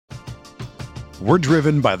We're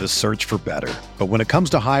driven by the search for better. But when it comes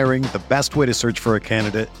to hiring, the best way to search for a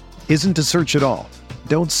candidate isn't to search at all.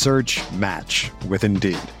 Don't search, match with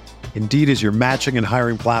Indeed. Indeed is your matching and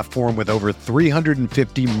hiring platform with over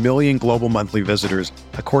 350 million global monthly visitors,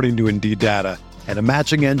 according to Indeed data, and a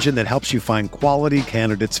matching engine that helps you find quality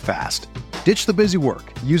candidates fast. Ditch the busy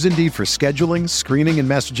work. Use Indeed for scheduling, screening, and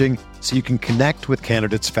messaging so you can connect with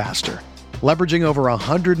candidates faster. Leveraging over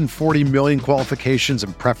 140 million qualifications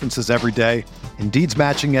and preferences every day, Indeed's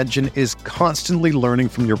matching engine is constantly learning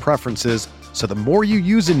from your preferences, so the more you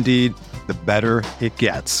use Indeed, the better it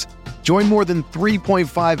gets. Join more than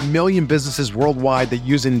 3.5 million businesses worldwide that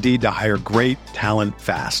use Indeed to hire great talent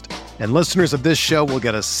fast. And listeners of this show will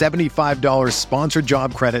get a $75 sponsored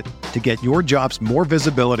job credit to get your jobs more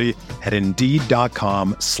visibility at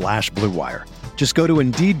Indeed.com/Blue Wire. Just go to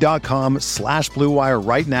Indeed.com/Blue Wire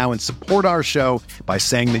right now and support our show by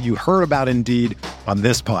saying that you heard about Indeed on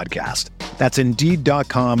this podcast. That's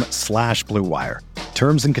Indeed.com/Blue Wire.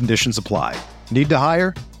 Terms and conditions apply. Need to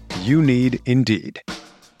hire? You need Indeed.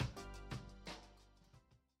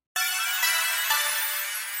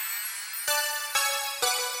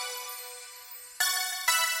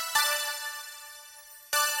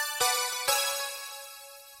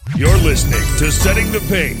 You're listening to Setting the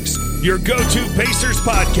Pace, your go-to Pacers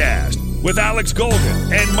podcast with Alex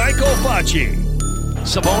Golden and Michael Facci.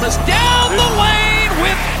 Sabonis down the lane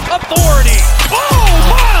with authority. Oh,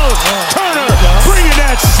 Miles Turner bringing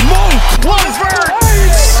that smoke. One-third,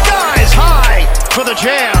 skies high for the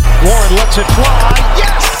jam. Warren lets it fly.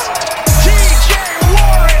 Yes! T.J.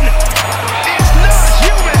 Warren is not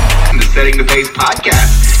human. The Setting the Pace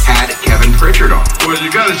podcast had Kevin Pritchard on. Well,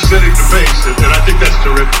 you got it setting the pace, and I think that's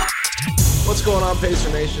terrific. What's going on, Pacer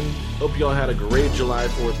Nation? Hope you all had a great July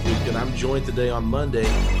 4th weekend. I'm joined today on Monday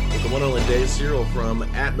with the one and only Dave Cyril from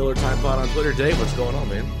 @MillerTimePod on Twitter. Dave, what's going on,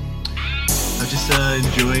 man? I'm just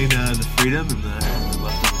enjoying the freedom and the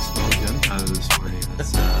left of the small gunpowder this morning.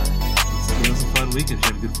 It was a fun weekend. Did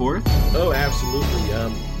you have a good 4th? Oh, absolutely.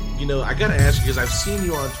 I got to ask you, because I've seen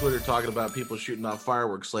you on Twitter talking about people shooting off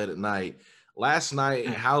fireworks late at night. Last night,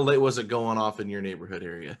 how late was it going off in your neighborhood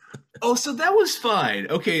area? Oh, so that was fine.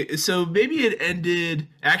 Okay, so maybe it ended.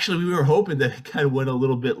 Actually, we were hoping that it kind of went a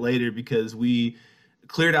little bit later because we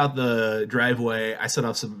cleared out the driveway. I set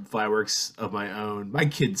off some fireworks of my own. My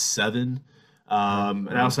kid's 7, and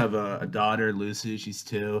I also have a daughter, Lucy. She's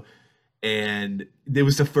 2, and it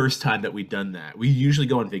was the first time that we'd done that. We usually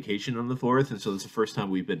go on vacation on the 4th, and so it's the first time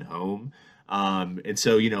we've been home. And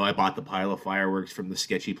so, I bought the pile of fireworks from the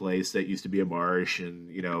sketchy place that used to be a marsh, and,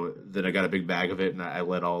 then I got a big bag of it and I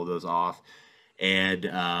let all of those off, and,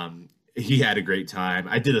 he had a great time.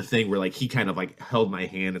 I did a thing where he kind of held my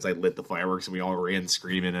hand as I lit the fireworks and we all ran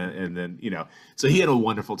screaming, and then, so he had a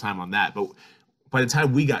wonderful time on that. But by the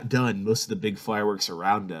time we got done, most of the big fireworks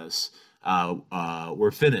around us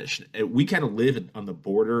were finished. We kind of live on the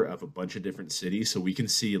border of a bunch of different cities, so we can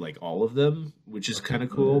see all of them, which is kind of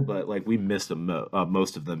cool. But we missed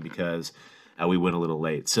most of them because we went a little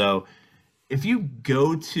late. So if you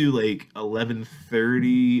go to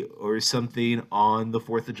 11:30 or something on the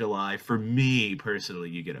 4th of July, for me personally,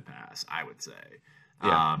 you get a pass. I would say,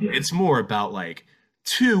 it's more about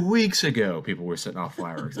 2 weeks ago people were setting off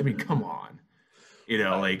fireworks. I mean, come on,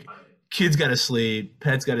 kids got to sleep,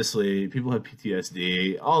 pets got to sleep, people have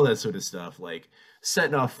PTSD, all that sort of stuff.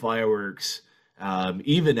 Setting off fireworks,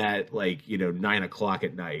 even at 9 o'clock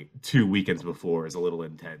at night, 2 weekends before, is a little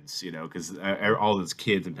intense, because all those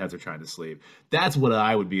kids and pets are trying to sleep. That's what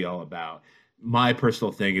I would be all about. My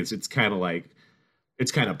personal thing is it's kind of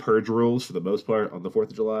purge rules for the most part on the 4th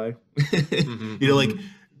of July.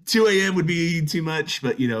 2 a.m. would be too much,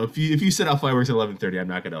 but if you set off fireworks at 11:30, I'm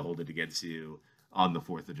not going to hold it against you on the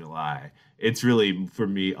 4th of July. It's really, for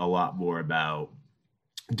me, a lot more about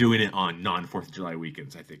doing it on non-4th of July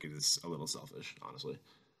weekends. I think it is a little selfish, honestly.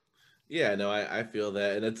 Yeah, no, I feel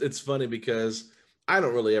that. And it's funny because I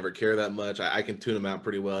don't really ever care that much. I can tune them out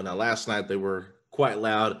pretty well. Now, last night they were quite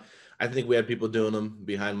loud. I think we had people doing them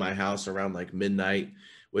behind my house around midnight,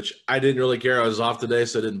 which I didn't really care. I was off today,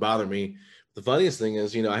 so it didn't bother me. The funniest thing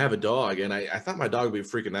is, I have a dog, and I thought my dog would be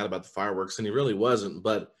freaking out about the fireworks, and he really wasn't.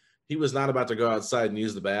 But he was not about to go outside and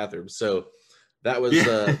use the bathroom. So that was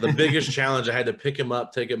the biggest challenge. I had to pick him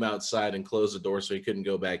up, take him outside, and close the door so he couldn't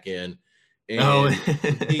go back in. And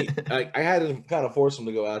I had to kind of force him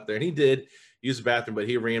to go out there. And he did use the bathroom, but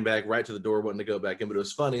he ran back right to the door, wanting to go back in. But it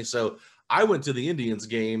was funny. So I went to the Indians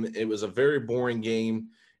game. It was a very boring game.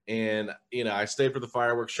 And, I stayed for the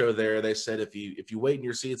fireworks show there. They said, if you wait in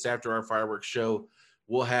your seats after our fireworks show,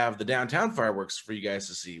 we'll have the downtown fireworks for you guys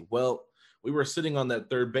to see. Well, we were sitting on that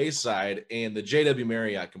third base side, and the JW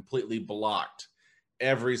Marriott completely blocked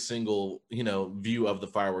every single, view of the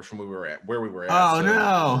fireworks from where we were at. Oh,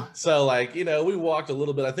 no. So like, we walked a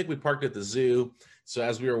little bit. I think we parked at the zoo. So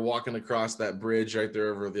as we were walking across that bridge right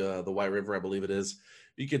there over the White River, I believe it is,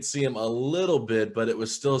 you could see them a little bit, but it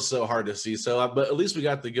was still so hard to see. So, but at least we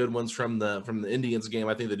got the good ones from the Indians game.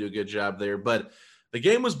 I think they do a good job there, but the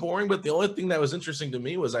game was boring. But the only thing that was interesting to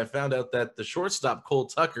me was I found out that the shortstop Cole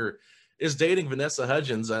Tucker is dating Vanessa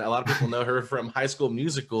Hudgens. A lot of people know her from High School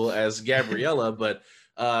Musical as Gabriella, but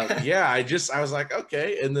I was like,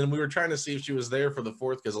 okay. And then we were trying to see if she was there for the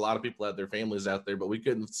fourth, because a lot of people had their families out there, but we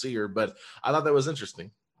couldn't see her. But I thought that was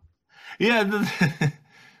interesting. Yeah.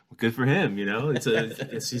 Good for him,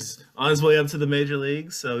 he's on his way up to the major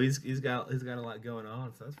leagues, so he's got a lot going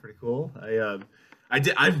on. So that's pretty cool.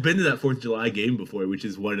 I've been to that 4th of July game before, which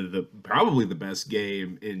is one of probably the best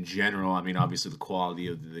game in general. I mean, obviously the quality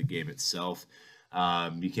of the game itself,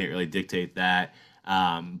 you can't really dictate that.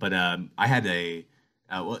 But I had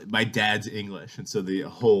my dad's English, and so the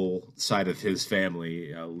whole side of his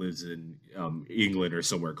family lives in England or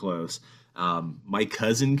somewhere close. My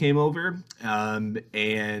cousin came over, and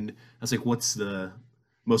I was like, what's the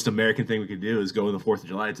most American thing we could do is go on the 4th of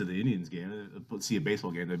July to the Indians game, see a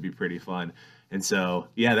baseball game. That'd be pretty fun. And so,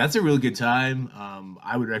 yeah, that's a really good time.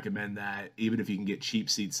 I would recommend that, even if you can get cheap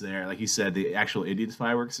seats there. Like you said, the actual Indians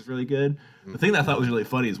fireworks is really good. The thing that I thought was really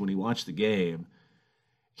funny is when he watched the game,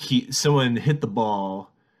 someone hit the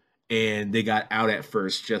ball and they got out at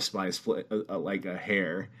first just by like a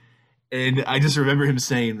hair. And I just remember him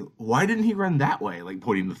saying, why didn't he run that way? Like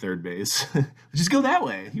pointing to third base. Just go that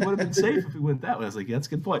way. He would have been safe if he went that way. I was like, yeah, that's a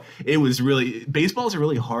good point. Baseball is a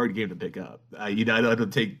really hard game to pick up. I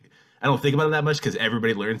don't think about it that much because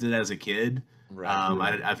everybody learns it as a kid.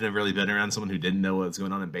 Right. I've never really been around someone who didn't know what's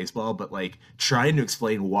going on in baseball, but like trying to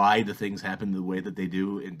explain why the things happen the way that they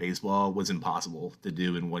do in baseball was impossible to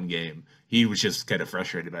do in one game. He was just kind of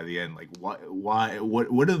frustrated by the end. Like, why,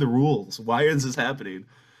 what are the rules? Why is this happening?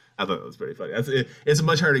 I thought that was pretty funny. It's a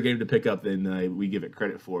much harder game to pick up than we give it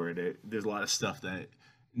credit for. And there's a lot of stuff that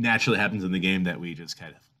naturally happens in the game that we just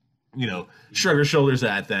kind of, shrug our shoulders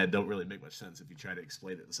at that don't really make much sense if you try to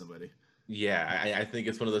explain it to somebody. Yeah, I think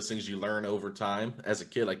it's one of those things you learn over time as a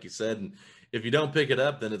kid, like you said. And if you don't pick it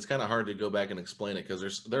up, then it's kind of hard to go back and explain it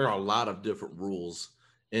because there are a lot of different rules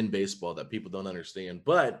in baseball that people don't understand.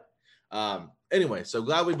 But anyway, so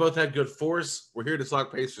glad we both had good force. We're here to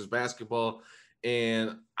talk Pacers basketball.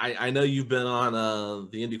 And I know you've been on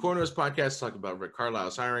the Indy Corners podcast talking about Rick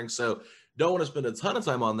Carlisle's hiring, so don't want to spend a ton of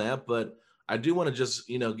time on that, but I do want to just,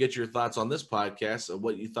 get your thoughts on this podcast of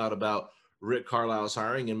what you thought about Rick Carlisle's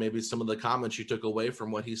hiring and maybe some of the comments you took away from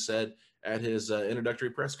what he said at his introductory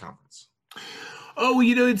press conference. Oh,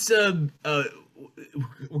 it's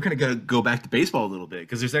we're kind of going to go back to baseball a little bit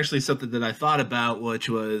because there's actually something that I thought about, which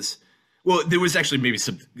was – well, there was actually maybe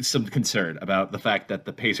some concern about the fact that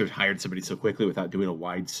the Pacers hired somebody so quickly without doing a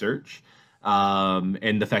wide search,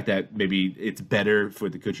 and the fact that maybe it's better for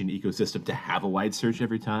the coaching ecosystem to have a wide search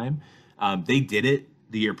every time. They did it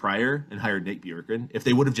the year prior and hired Nate Bjorkgren. If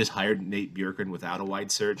they would have just hired Nate Bjorkgren without a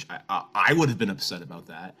wide search, I would have been upset about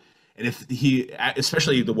that. And if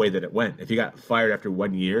especially the way that it went, if he got fired after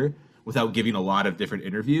 1 year without giving a lot of different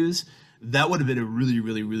interviews, that would have been a really,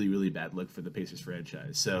 really, really, really bad look for the Pacers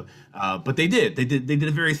franchise. So, but they did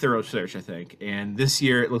a very thorough search, I think. And this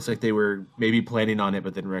year, it looks like they were maybe planning on it,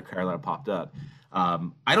 but then Rick Carlisle popped up.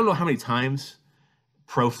 I don't know how many times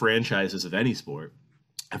pro franchises of any sport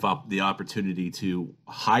have the opportunity to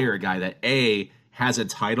hire a guy that has a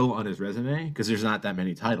title on his resume, because there's not that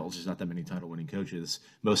many titles. There's not that many title-winning coaches.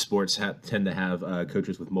 Most sports tend to have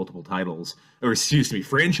coaches with multiple titles, or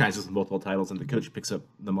franchises with multiple titles, and the coach picks up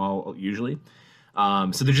them all usually.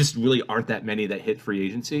 So there just really aren't that many that hit free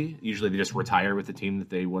agency. Usually they just retire with the team that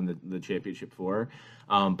they won the championship for.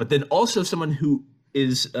 But then also someone who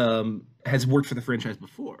has worked for the franchise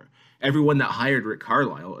before. Everyone that hired Rick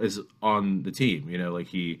Carlisle is on the team. Like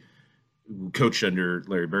he coached under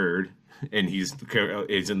Larry Bird, and he's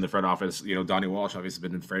in the front office. Donnie Walsh obviously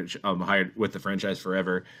been hired with the franchise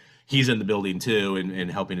forever. He's in the building too and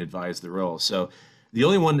helping advise the role. So the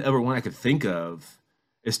only one I could think of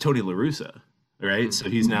is Tony La Russa, right? Mm-hmm. So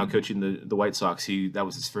he's now coaching the White Sox. That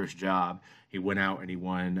was his first job. He went out and he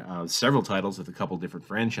won several titles with a couple different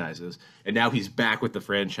franchises, and now he's back with the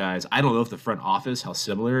franchise. I don't know if the front office, how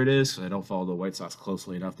similar it is, because I don't follow the White Sox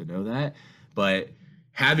closely enough to know that, but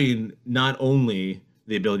having not only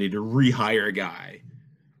the ability to rehire a guy,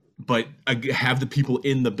 but have the people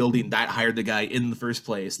in the building that hired the guy in the first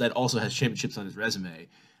place that also has championships on his resume.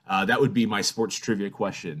 That would be my sports trivia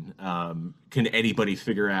question. Can anybody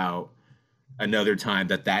figure out another time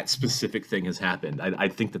that specific thing has happened. I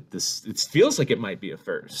think that it feels like it might be a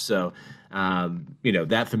first. So,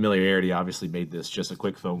 that familiarity obviously made this just a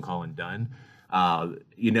quick phone call and done.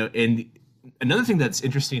 And another thing that's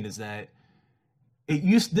interesting is that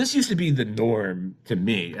this used to be the norm to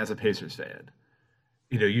me as a Pacers fan.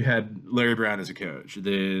 You had Larry Brown as a coach.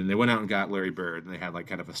 Then they went out and got Larry Bird, and they had like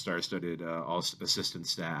kind of a star-studded all-assistant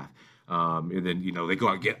staff. And then, they go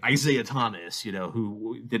out and get Isaiah Thomas,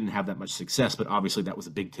 who didn't have that much success, but obviously that was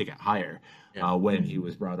a big ticket hire when he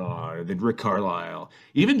was brought on. And then Rick Carlisle.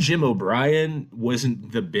 Even Jim O'Brien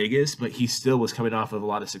wasn't the biggest, but he still was coming off of a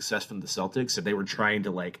lot of success from the Celtics, and they were trying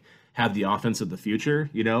to like have the offense of the future,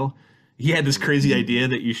 He had this crazy idea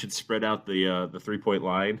that you should spread out the 3-point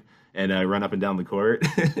line and run up and down the court,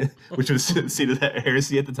 which was seen as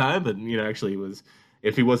heresy at the time. But, actually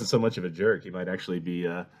if he wasn't so much of a jerk, he might actually be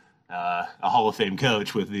a Hall of Fame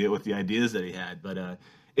coach with the ideas that he had. But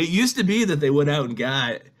it used to be that they went out and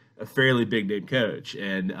got a fairly big name coach.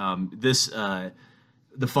 And the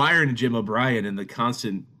firing of Jim O'Brien and the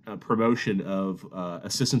constant promotion of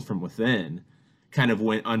assistants from within kind of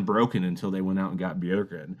went unbroken until they went out and got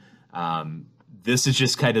Bjorkgren. This is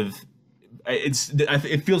just kind of,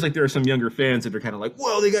 it feels like there are some younger fans that are kind of like,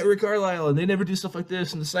 whoa, they got Rick Carlisle and they never do stuff like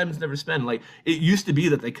this and the Simons never spend. Like, it used to be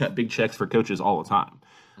that they cut big checks for coaches all the time.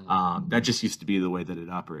 That just used to be the way that it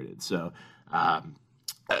operated. So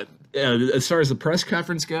as far as the press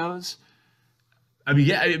conference goes,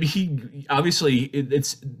 he obviously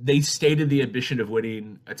they stated the ambition of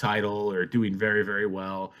winning a title or doing very, very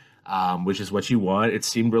well, which is what you want. It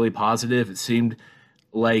seemed really positive. It seemed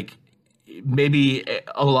like maybe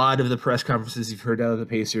a lot of the press conferences you've heard out of the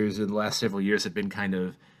Pacers in the last several years have been kind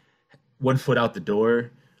of one foot out the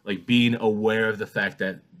door, like being aware of the fact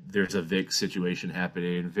that there's a Vic situation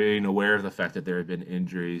happening, being aware of the fact that there have been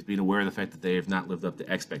injuries, being aware of the fact that they have not lived up to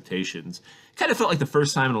expectations. Kind of felt like the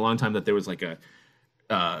first time in a long time that there was like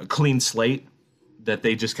a clean slate, that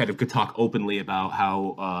they just kind of could talk openly about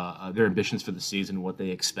how their ambitions for the season, what they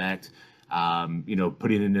expect,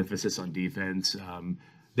 putting an emphasis on defense.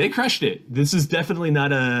 They crushed it. This is definitely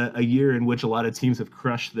not a year in which a lot of teams have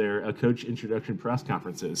crushed their coach introduction press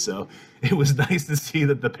conferences. So it was nice to see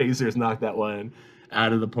that the Pacers knocked that one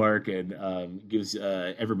out of the park and gives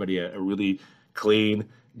everybody a really clean,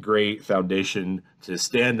 great foundation to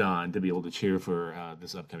stand on to be able to cheer for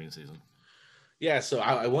this upcoming season. Yeah, so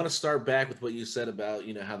I want to start back with what you said about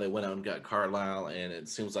how they went out and got Carlisle, and it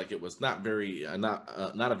seems like it was not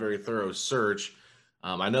a very thorough search.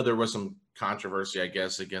 I know there was some controversy, I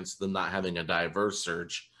guess, against them not having a diverse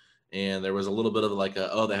search, and there was a little bit of like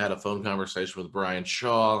they had a phone conversation with Brian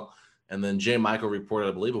Shaw, and then J. Michael reported,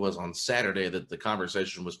 I believe it was on Saturday, that the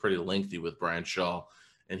conversation was pretty lengthy with Brian Shaw,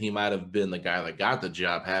 and he might have been the guy that got the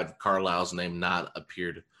job had Carlisle's name not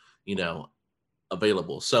appeared,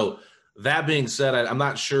 available. So that being said, I'm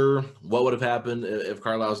not sure what would have happened if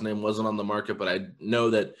Carlisle's name wasn't on the market, but I know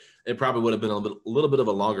that it probably would have been a little bit of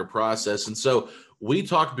a longer process. And so we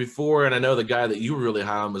talked before, and I know the guy that you were really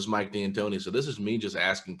high on was Mike D'Antoni. So this is me just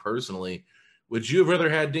asking personally, would you have rather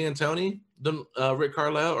had D'Antoni than Rick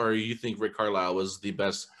Carlisle, or you think Rick Carlisle was the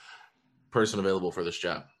best person available for this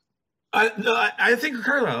job? I think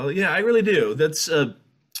Carlisle. Yeah, I really do. That's the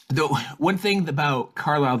one thing about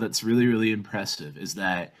Carlisle that's really, really impressive is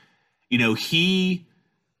that,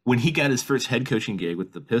 when he got his first head coaching gig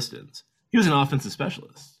with the Pistons, he was an offensive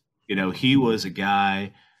specialist. He was a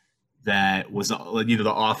guy that was,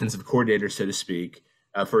 the offensive coordinator, so to speak,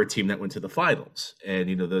 for a team that went to the finals.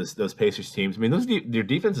 And, those Pacers teams, their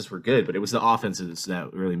defenses were good, but it was the offenses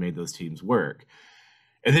that really made those teams work.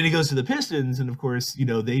 And then he goes to the Pistons, and of course,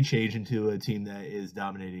 they change into a team that is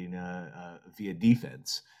dominating via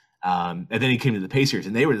defense. And then he came to the Pacers,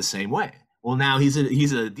 and they were the same way. Well, now he's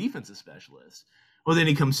a defensive specialist. Well, then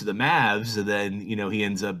he comes to the Mavs, and then he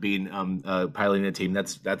ends up being piloting a team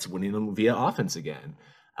that's winning them via offense again.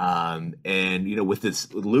 And with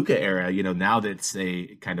this Luka era, now that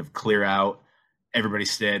they kind of clear out, everybody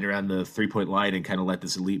stand around the 3-point line and kind of let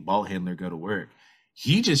this elite ball handler go to work.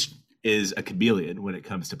 He just is a chameleon when it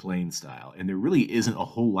comes to playing style, and there really isn't a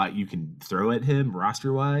whole lot you can throw at him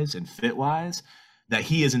roster wise and fit wise that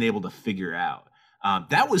he isn't able to figure out.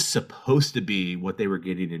 That was supposed to be what they were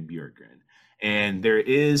getting in Bjorkgren. And there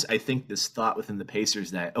is, I think, this thought within the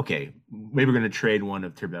Pacers that, okay, maybe we're going to trade one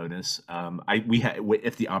of Turbonis.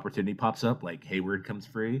 If the opportunity pops up, like Hayward comes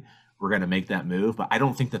free, we're going to make that move. But I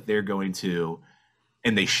don't think that they're going to,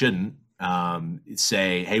 and they shouldn't,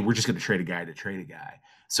 say, hey, we're just going to trade a guy to trade a guy.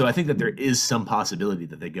 So I think that there is some possibility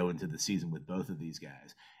that they go into the season with both of these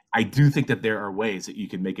guys. I do think that there are ways that you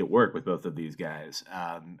can make it work with both of these guys.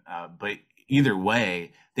 But either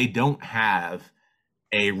way, they don't have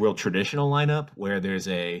a real traditional lineup where there's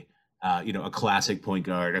a classic point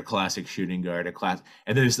guard, a classic shooting guard,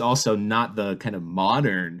 and there's also not the kind of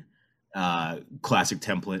modern classic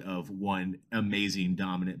template of one amazing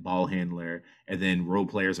dominant ball handler and then role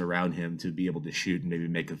players around him to be able to shoot and maybe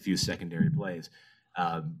make a few secondary plays.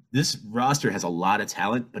 This roster has a lot of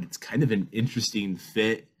talent, but it's kind of an interesting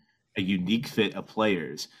fit, a unique fit of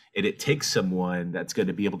players. And it takes someone that's going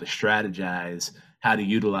to be able to strategize how to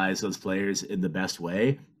utilize those players in the best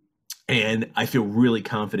way. And I feel really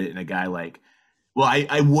confident in a guy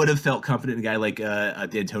I would have felt confident in a guy like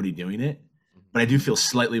D'Antoni doing it. But I do feel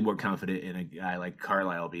slightly more confident in a guy like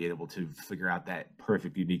Carlisle being able to figure out that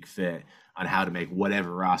perfect, unique fit on how to make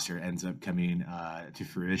whatever roster ends up coming to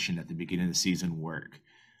fruition at the beginning of the season work.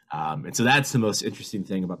 And so that's the most interesting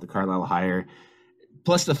thing about the Carlisle hire.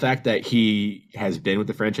 Plus the fact that he has been with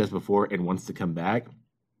the franchise before and wants to come back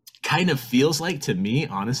kind of feels like, to me,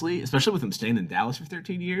 honestly, especially with him staying in Dallas for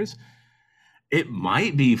 13 years, it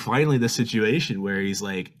might be finally the situation where he's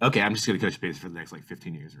like, okay, I'm just going to coach Pacers for the next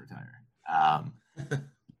 15 years and retire.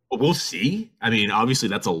 But we'll see. I mean, obviously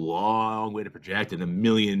that's a long way to project and a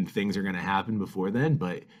million things are going to happen before then.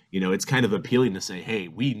 But, it's kind of appealing to say, hey,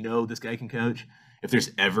 we know this guy can coach. If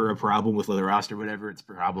there's ever a problem with the roster, whatever, it's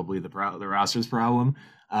probably the roster's problem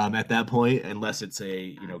at that point, unless it's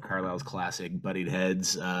Carlisle's classic butting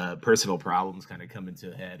heads, personal problems kind of coming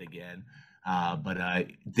to a head again. But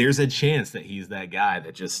there's a chance that he's that guy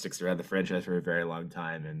that just sticks around the franchise for a very long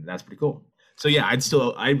time, and that's pretty cool. So yeah,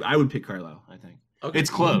 I would pick Carlisle. I think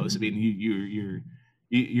it's close. I mean,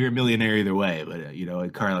 you're a millionaire either way,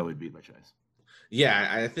 but Carlisle would be my choice. Yeah,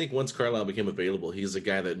 I think once Carlisle became available, he's the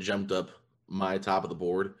guy that jumped up my top of the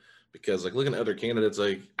board because looking at other candidates,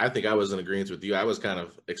 I think I was in agreement with you. I was kind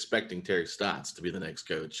of expecting Terry Stotts to be the next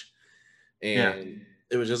coach, and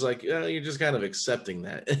it was just you're just kind of accepting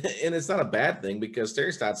that, and it's not a bad thing because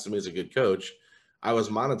Terry Stotts to me is a good coach. I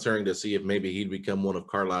was monitoring to see if maybe he'd become one of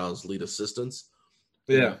Carlisle's lead assistants.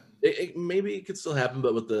 Yeah, maybe it could still happen,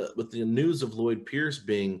 but with the news of Lloyd Pierce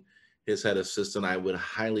being his head assistant, I would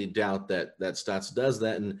highly doubt that Stotts does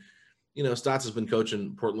that. And Stotts has been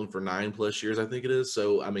coaching Portland for 9+ years, I think it is.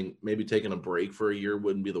 So I mean, maybe taking a break for a year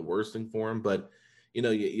wouldn't be the worst thing for him. But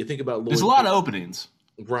you think about Lloyd there's a lot of openings,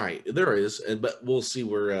 right? There is, but we'll see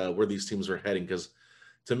where these teams are heading. Because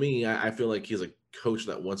to me, I feel like he's a coach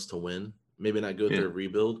that wants to win. Maybe not go through a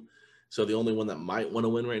rebuild. So the only one that might want to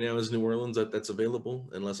win right now is New Orleans that's available,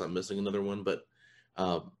 unless I'm missing another one. But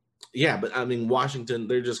but I mean, Washington,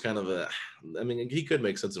 they're just kind of he could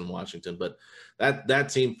make sense in Washington, but that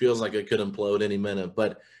team feels like it could implode any minute.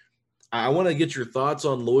 But I want to get your thoughts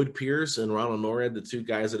on Lloyd Pierce and Ronald Norred, the two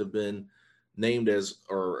guys that have been named as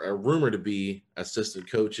or are rumored to be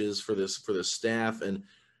assistant coaches for this staff. And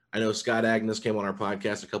I know Scott Agnes came on our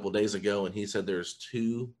podcast a couple of days ago, and he said there's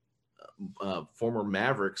two former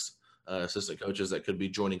Mavericks assistant coaches that could be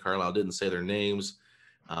joining Carlisle. Didn't say their names.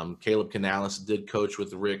 Caleb Canales did coach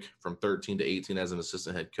with Rick from 13 to 18 as an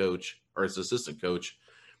assistant head coach or as assistant coach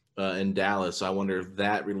in Dallas. So I wonder if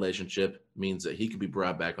that relationship means that he could be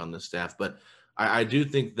brought back on the staff. But I do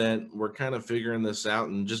think that we're kind of figuring this out.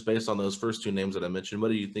 And just based on those first two names that I mentioned, what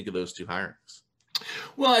do you think of those two hirings?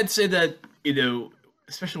 Well, I'd say that,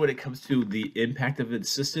 especially when it comes to the impact of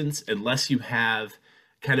assistants, unless you have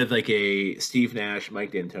kind of like a Steve Nash,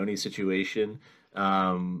 Mike D'Antoni situation,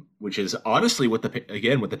 which is honestly what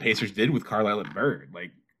the Pacers did with Carlisle and Bird.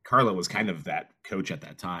 Carlisle was kind of that coach at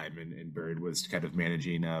that time, and Bird was kind of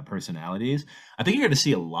managing personalities. I think you're going to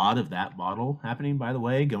see a lot of that model happening, by the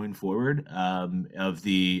way, going forward. I'm going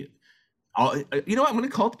to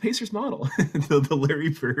call it the Pacers model, the Larry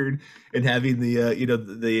Bird and having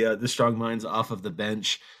the strong minds off of the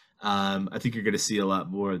bench. I think you're going to see a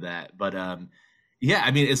lot more of that, but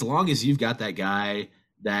as long as you've got that guy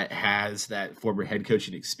that has that former head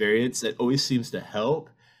coaching experience, that always seems to help.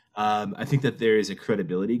 I think that there is a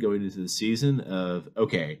credibility going into the season of,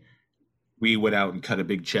 okay, we went out and cut a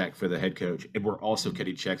big check for the head coach, and we're also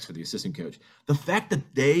cutting checks for the assistant coach. The fact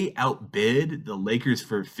that they outbid the Lakers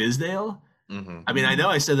for Fizdale, I mean, I know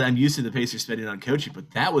I said that I'm used to the Pacers spending on coaching,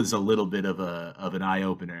 but that was a little bit of an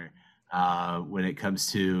eye-opener. When it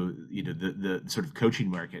comes to the sort of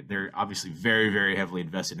coaching market. They're obviously very, very heavily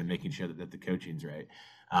invested in making sure that the coaching's right.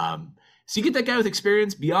 So you get that guy with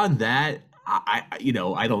experience. Beyond that,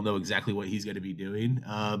 I don't know exactly what he's going to be doing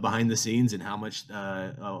behind the scenes and how much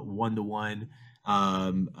one-to-one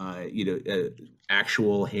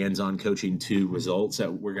actual hands-on coaching to results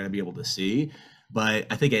that we're going to be able to see. But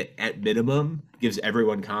I think at minimum gives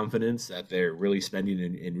everyone confidence that they're really spending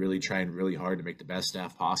and really trying really hard to make the best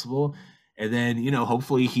staff possible. And then,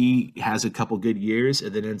 hopefully he has a couple good years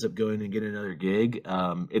and then ends up going and getting another gig.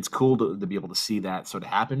 It's cool to be able to see that sort of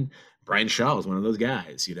happen. Brian Shaw is one of those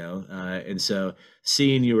guys, and so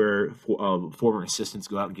seeing your former assistants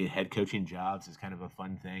go out and get head coaching jobs is kind of a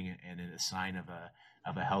fun thing and a sign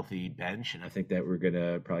of a healthy bench. And I think that we're going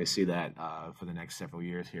to probably see that for the next several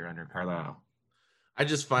years here under Carlisle. I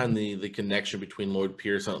just find the connection between Lloyd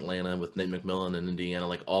Pierce in Atlanta with Nate McMillan in Indiana,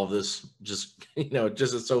 like all of this, just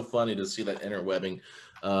it's so funny to see that interwebbing.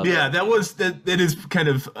 That is kind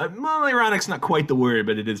of ironic's not quite the word,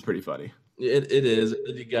 but it is pretty funny. It is.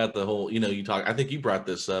 You got the whole, you talk. I think you brought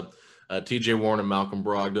this up. T.J. Warren and Malcolm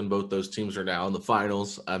Brogdon, both those teams are now in the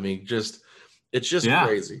finals. I mean, it's just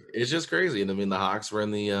crazy. It's just crazy. And I mean, the Hawks were in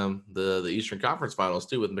the Eastern Conference Finals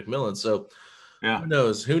too with McMillan. So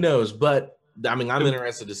who knows? But I mean, I'm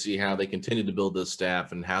interested to see how they continue to build this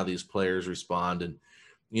staff and how these players respond. And,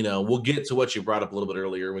 we'll get to what you brought up a little bit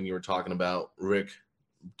earlier when you were talking about Rick,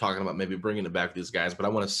 talking about maybe bringing it back with these guys. But I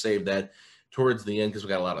want to save that towards the end because we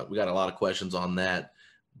got a lot of questions on that.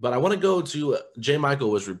 But I want to go to J.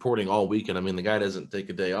 Michael was reporting all weekend. I mean, the guy doesn't take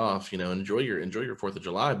a day off. Enjoy your 4th of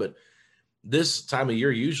July. But this time of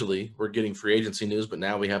year, usually we're getting free agency news, but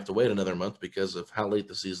now we have to wait another month because of how late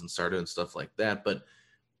the season started and stuff like that. But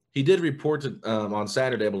he did report on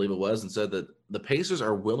Saturday, I believe it was, and said that the Pacers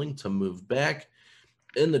are willing to move back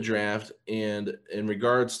in the draft. And in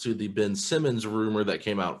regards to the Ben Simmons rumor that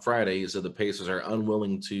came out Friday, he said the Pacers are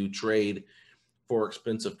unwilling to trade for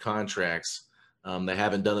expensive contracts. They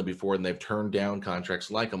haven't done it before, and they've turned down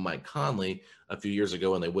contracts like a Mike Conley a few years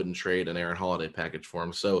ago, and they wouldn't trade an Aaron Holiday package for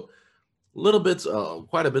him. So quite a bit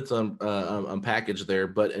unpackaged there.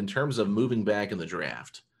 But in terms of moving back in the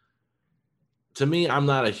draft, to me, I'm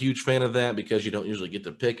not a huge fan of that because you don't usually get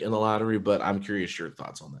to pick in the lottery, but I'm curious your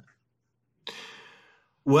thoughts on that.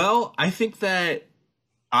 Well, I think that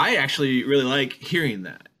I actually really like hearing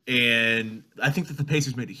that. And I think that the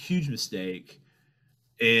Pacers made a huge mistake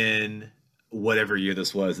in whatever year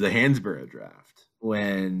this was, the Hansborough draft,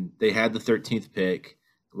 when they had the 13th pick.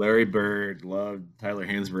 Larry Bird loved Tyler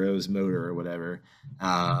Hansborough's motor or whatever.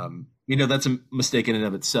 That's a mistake in and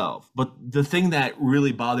of itself. But the thing that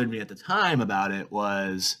really bothered me at the time about it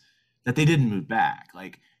was that they didn't move back.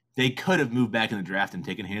 Like, they could have moved back in the draft and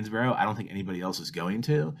taken Hansborough. I don't think anybody else is going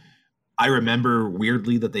to. I remember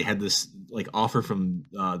weirdly that they had this offer from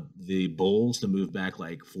the Bulls to move back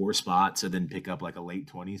 4 spots and then pick up a late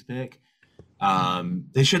 20s pick.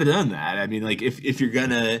 They should have done that. I mean, if you're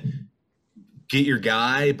gonna get your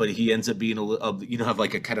guy, but he ends up being have a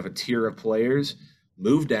kind of a tier of players,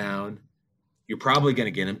 move down. You're probably going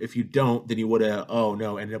to get him. If you don't, then you would have,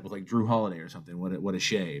 ended up with Drew Holiday or something. What a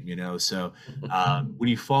shame, So when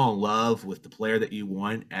you fall in love with the player that you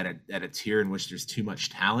want at a tier in which there's too much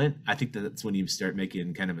talent, I think that's when you start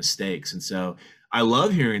making kind of mistakes. And so I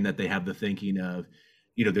love hearing that they have the thinking of,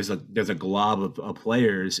 there's a glob of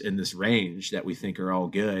players in this range that we think are all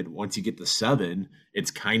good. Once you get to 7, it's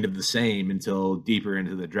kind of the same until deeper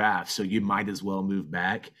into the draft. So you might as well move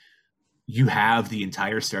back. You have the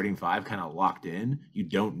entire starting 5 kind of locked in. You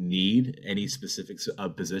don't need any specific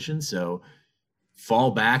position. So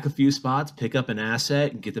fall back a few spots, pick up an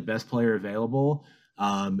asset, and get the best player available,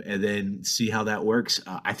 and then see how that works.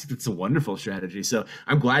 I think that's a wonderful strategy. So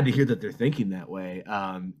I'm glad to hear that they're thinking that way.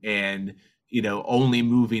 And only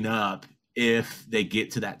moving up if they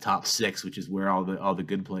get to that top 6, which is where all the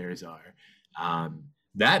good players are.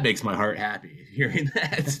 That makes my heart happy hearing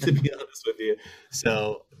that, to be honest with you.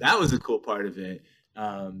 So that was a cool part of it.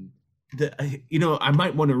 I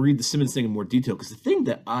might want to read the Simmons thing in more detail, because the thing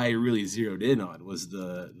that I really zeroed in on was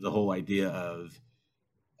the whole idea of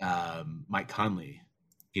Mike Conley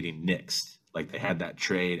getting nixed. They had that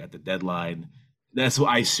trade at the deadline. That's what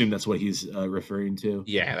I assume that's what he's referring to.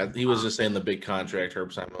 Yeah, he was just saying the big contract.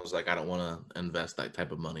 Herb Simon was like, I don't want to invest that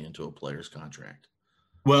type of money into a player's contract.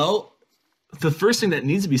 Well, the first thing that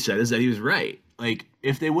needs to be said is that he was right.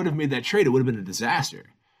 If they would have made that trade, it would have been a disaster.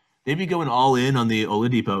 They'd be going all in on the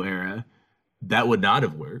Oladipo era. That would not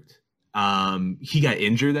have worked. He got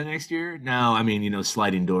injured that next year. Now, I mean,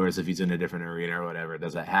 sliding doors, if he's in a different arena or whatever,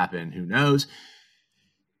 does that happen? Who knows?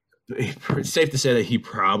 It's safe to say that he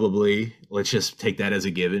probably, let's just take that as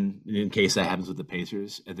a given in case that happens with the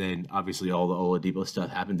Pacers. And then obviously all the Oladipo stuff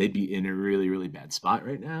happened. They'd be in a really, really bad spot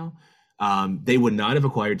right now. They would not have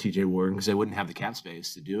acquired T.J. Warren because they wouldn't have the cap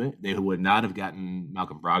space to do it. They would not have gotten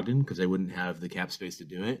Malcolm Brogdon because they wouldn't have the cap space to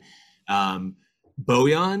do it.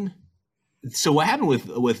 Bojan. So what happened with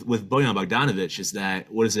Bojan Bogdanovic is that,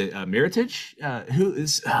 what is it, Mirotic? Who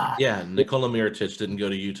is? Yeah, Nikola Mirotic didn't go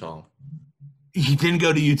to Utah. He didn't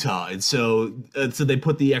go to Utah, and so they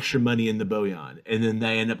put the extra money in the Bojan, and then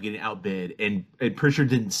they end up getting outbid, and Pritchard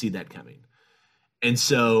didn't see that coming, and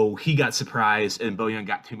so he got surprised, and Bojan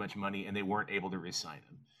got too much money, and they weren't able to re-sign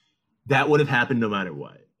him. That would have happened no matter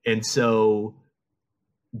what, and so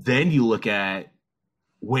then you look at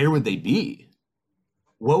where would they be?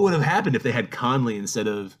 What would have happened if they had Conley instead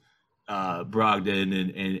of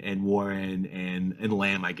Brogdon and Warren and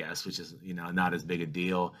Lamb, I guess, which is not as big a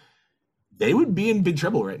deal. They would be in big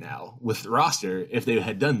trouble right now with the roster if they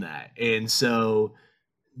had done that. And so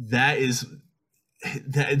that's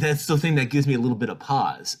the thing that gives me a little bit of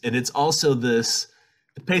pause. And it's also the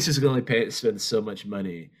Pacers are going to spend so much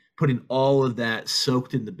money putting all of that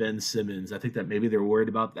soaked into Ben Simmons. I think that maybe they're worried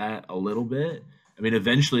about that a little bit. I mean,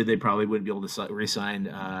 eventually they probably wouldn't be able to re-sign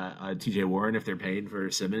TJ Warren if they're paid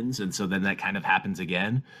for Simmons. And so then that kind of happens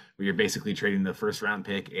again, where you're basically trading the first round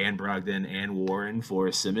pick and Brogdon and Warren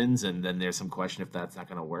for Simmons. And then there's some question if that's not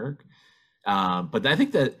going to work. But I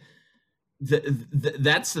think that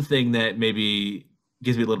that's the thing that maybe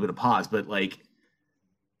gives me a little bit of pause. But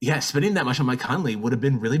spending that much on Mike Conley would have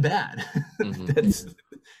been really bad.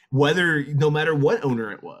 Mm-hmm. No matter what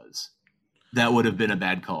owner it was, that would have been a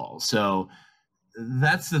bad call. So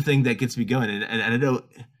that's the thing that gets me going. And I don't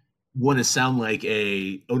want to sound like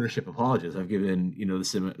a ownership apologist. I've given,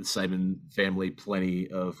 the Simon family plenty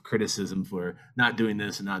of criticism for not doing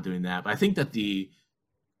this and not doing that. But I think that the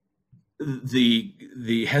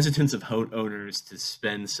hesitance of owners to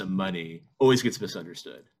spend some money always gets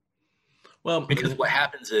misunderstood. Well, because what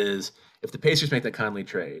happens is if the Pacers make that Conley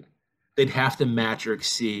trade, they'd have to match or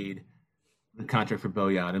exceed the contract for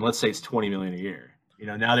Bojan. And let's say it's $20 million a year.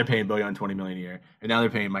 Now they're paying Bojan $20 million a year, and now they're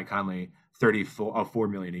paying Mike Conley $4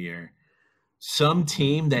 million a year. Some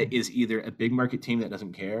team that is either a big market team that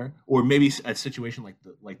doesn't care, or maybe a situation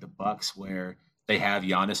like the Bucks where they have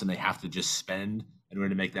Giannis and they have to just spend in order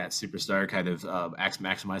to make that superstar kind of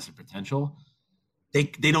maximize their potential. They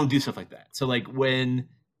don't do stuff like that. So when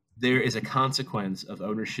there is a consequence of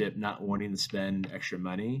ownership not wanting to spend extra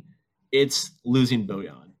money, it's losing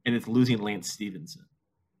Bojan and it's losing Lance Stevenson.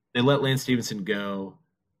 They let Lance Stevenson go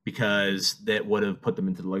because that would have put them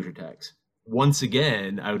into the luxury tax. Once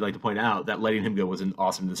again, I would like to point out that letting him go was an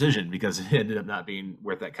awesome decision because it ended up not being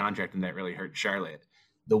worth that contract, and that really hurt Charlotte.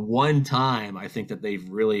 The one time I think that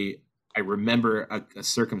I remember a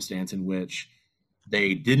circumstance in which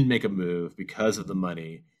they didn't make a move because of the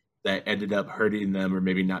money that ended up hurting them or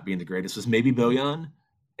maybe not being the greatest was maybe Bojan.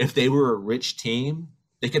 If they were a rich team,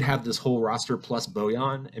 they could have this whole roster plus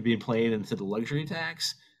Bojan and be playing into the luxury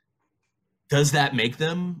tax. Does that make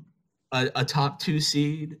them a top 2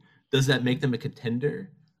 seed? Does that make them a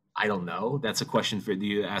contender? I don't know. That's a question for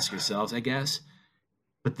you to ask yourselves, I guess.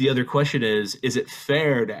 But the other question is it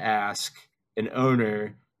fair to ask an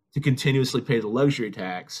owner to continuously pay the luxury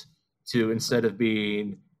tax to, instead of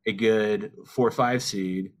being a good 4-5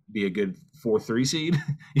 seed, be a good 4-3 seed?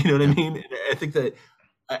 You know what I mean? I think that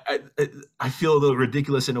I feel a little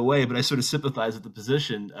ridiculous in a way, but I sort of sympathize with the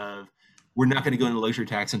position of, we're not going to go into luxury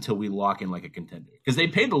tax until we lock in like a contender, because they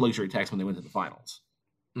paid the luxury tax when they went to the finals.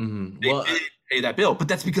 Mm-hmm. They did pay that bill, but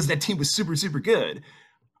that's because that team was super, super good.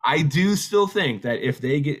 I do still think that if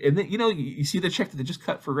they get, and then, you see the check that they just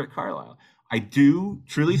cut for Rick Carlisle. I do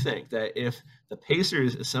truly think that if the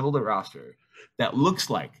Pacers assembled a roster that looks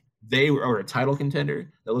like they were a title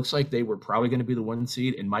contender, that looks like they were probably going to be the 1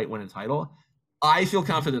 seed and might win a title, I feel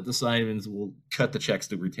confident the Simons will cut the checks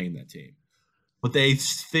to retain that team. But they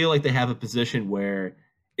feel like they have a position where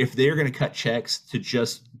if they're going to cut checks to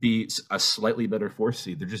just be a slightly better 4th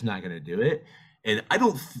seed, they're just not going to do it. And I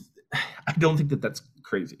don't think that that's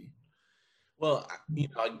crazy. Well,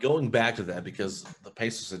 going back to that, because the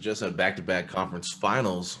Pacers had just had back-to-back conference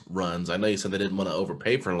finals runs. I know you said they didn't want to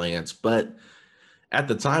overpay for Lance, but at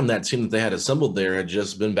the time, that team that they had assembled there had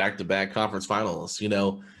just been back-to-back conference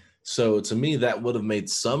finalists, So to me, that would have made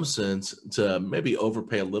some sense to maybe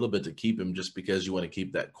overpay a little bit to keep him, just because you want to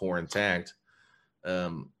keep that core intact.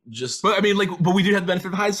 But we do have the benefit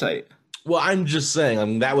of hindsight. Well, I'm just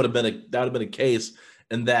saying, that would have been a case,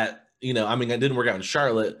 and that it didn't work out in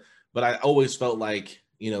Charlotte, but I always felt like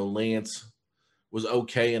Lance was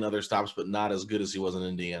okay in other stops, but not as good as he was in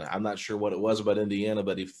Indiana. I'm not sure what it was about Indiana,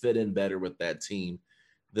 but he fit in better with that team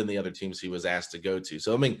than the other teams he was asked to go to.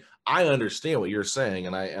 So, I understand what you're saying,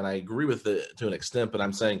 and I agree with it to an extent, but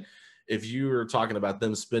I'm saying if you were talking about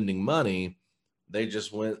them spending money, they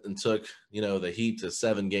just went and took, the Heat to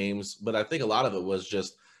 7 games. But I think a lot of it was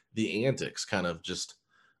just the antics kind of just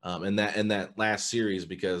in that last series,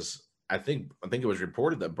 because I think it was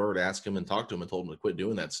reported that Bird asked him and talked to him and told him to quit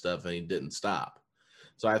doing that stuff, and he didn't stop.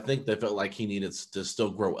 So I think they felt like he needed to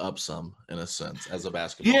still grow up some, in a sense, as a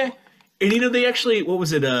basketball. Yeah. And they actually, what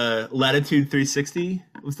was it? Latitude 360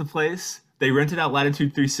 was the place. They rented out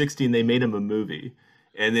Latitude 360 and they made him a movie.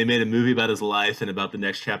 And they made a movie about his life and about the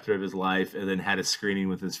next chapter of his life, and then had a screening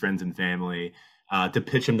with his friends and family to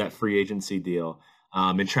pitch him that free agency deal.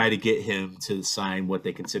 And try to get him to sign what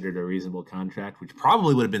they considered a reasonable contract, which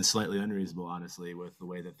probably would have been slightly unreasonable, honestly, with the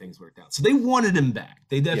way that things worked out. So they wanted him back.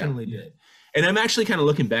 They definitely did. And I'm actually kind of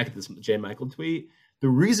looking back at this J. Michael tweet. The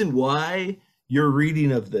reason why your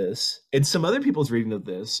reading of this and some other people's reading of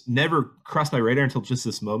this never crossed my radar until just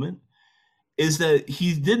this moment is that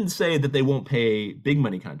he didn't say that they won't pay big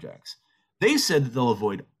money contracts. They said that they'll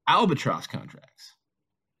avoid albatross contracts.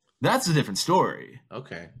 That's a different story.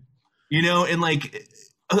 Okay. And like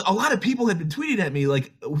a lot of people have been tweeting at me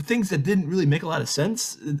like things that didn't really make a lot of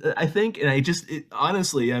sense, I think. And I just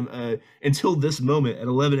honestly, I'm until this moment at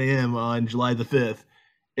 11 a.m. on July the 5th,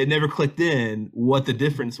 it never clicked in what the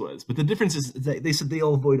difference was. But the difference is that they said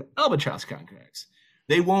they'll avoid albatross contracts.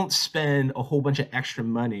 They won't spend a whole bunch of extra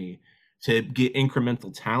money to get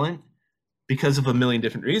incremental talent because of a million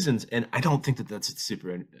different reasons. And I don't think that that's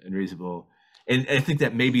super unreasonable. And I think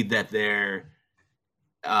that maybe that they're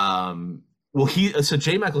so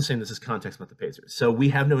J. Michael's saying this is context about the Pacers. So we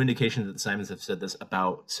have no indication that the Simons have said this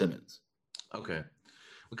about Simmons. Okay.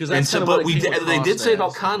 Because they did say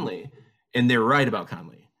about Conley, and they're right about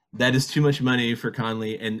Conley. That is too much money for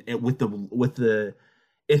Conley. And with the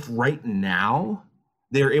if right now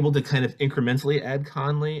they're able to kind of incrementally add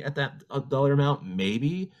Conley at that dollar amount,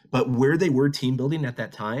 maybe, but where they were team building at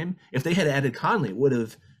that time, if they had added Conley, it would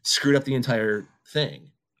have screwed up the entire thing.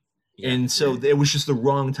 And so it was just the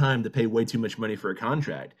wrong time to pay way too much money for a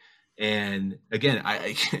contract. And again,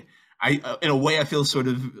 I in a way, I feel sort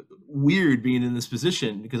of weird being in this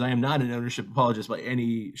position because I am not an ownership apologist by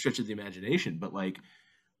any stretch of the imagination. But like,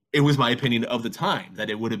 it was my opinion of the time that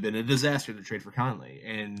it would have been a disaster to trade for Conley.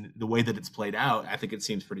 And the way that it's played out, I think it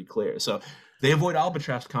seems pretty clear. So they avoid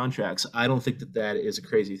albatross contracts. I don't think that is a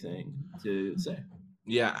crazy thing to say.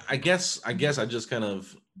 Yeah, I guess I just kind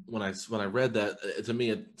of when I read that, to me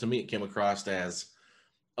it came across as,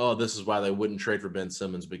 oh, this is why they wouldn't trade for Ben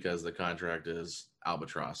Simmons because the contract is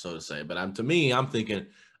albatross, so to say. But I'm thinking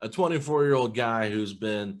a 24-year-old guy who's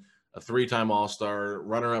been a 3-time All-Star,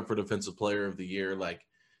 runner-up for Defensive Player of the Year, like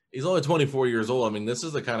he's only 24 years old. I mean, this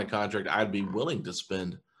is the kind of contract I'd be willing to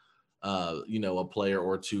spend, a player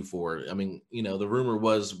or two for. I mean, the rumor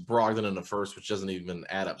was Brogdon in the first, which doesn't even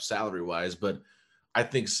add up salary-wise, but I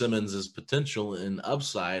think Simmons' potential and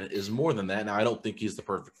upside is more than that. Now, I don't think he's the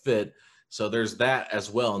perfect fit. So there's that as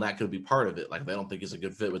well, and that could be part of it. Like, they don't think he's a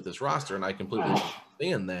good fit with this roster, and I completely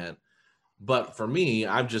understand that. But for me,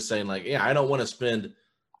 I'm just saying, like, yeah, I don't want to spend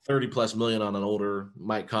 $30+ million on an older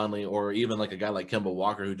Mike Conley or even like a guy like Kemba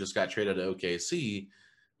Walker who just got traded to OKC.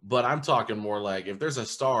 But I'm talking more like if there's a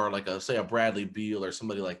star, like say a Bradley Beal or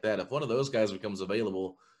somebody like that, if one of those guys becomes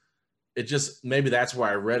available, it just maybe that's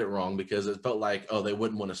why I read it wrong because it felt like, oh, they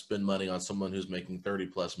wouldn't want to spend money on someone who's making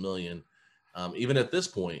 $30+ million. Even at this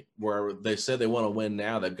point where they said they want to win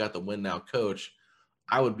now, they've got the win now coach.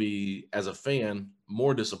 I would be, as a fan,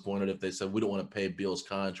 more disappointed if they said we don't want to pay Beal's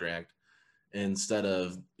contract instead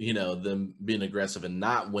of, them being aggressive and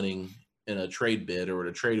not winning in a trade bid or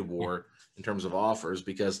a trade war in terms of offers,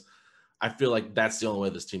 because I feel like that's the only way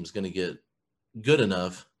this team is going to get good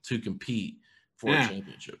enough to compete for a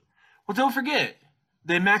championship. Well, don't forget,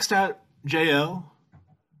 they maxed out J.O.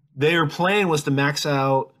 Their plan was to max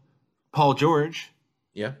out Paul George.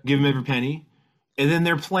 Yeah. Give him every penny. And then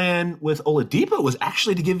their plan with Oladipo was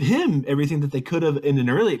actually to give him everything that they could have in an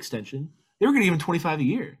early extension. They were going to give him $25 a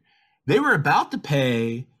year. They were about to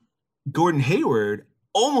pay Gordon Hayward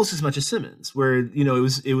almost as much as Simmons, where,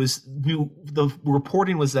 the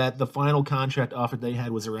reporting was that the final contract offer they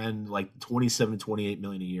had was around like 27 to 28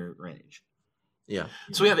 million a year range. Yeah.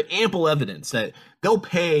 So we have ample evidence that they'll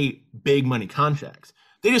pay big money contracts.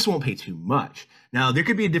 They just won't pay too much. Now, there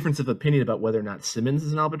could be a difference of opinion about whether or not Simmons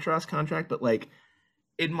is an albatross contract, but like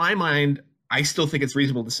in my mind, I still think it's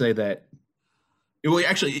reasonable to say that. Well,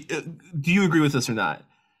 actually, do you agree with this or not?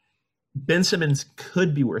 Ben Simmons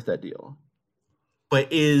could be worth that deal,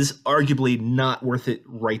 but is arguably not worth it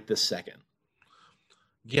right this second.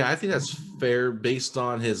 Yeah, I think that's fair based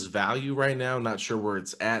on his value right now. Not sure where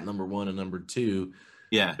it's at, number one, and number two.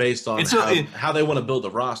 Yeah, based on how they want to build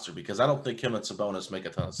the roster, because I don't think him and Sabonis make a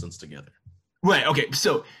ton of sense together. Right. Okay.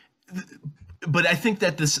 So, but I think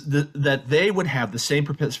that that they would have the same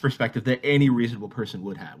perspective that any reasonable person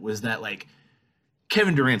would have, was that like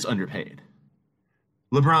Kevin Durant's underpaid,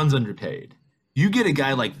 LeBron's underpaid. You get a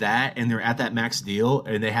guy like that, and they're at that max deal,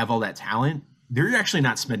 and they have all that talent. they're actually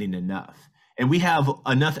not spending enough. And we have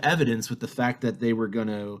enough evidence with the fact that they were going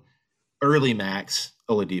to early max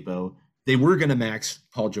Oladipo. They were going to max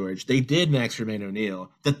Paul George. They did max Jermaine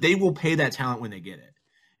O'Neal, that they will pay that talent when they get it.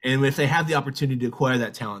 And if they have the opportunity to acquire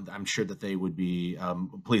that talent, I'm sure that they would be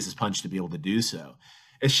pleased as punch to be able to do so.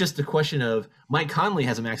 It's just a question of Mike Conley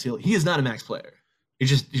has a max deal. He is not a max player. He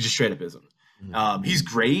just straight up isn't. He's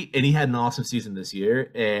great, and he had an awesome season this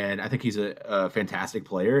year, and I think he's a fantastic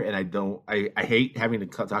player, and I hate having to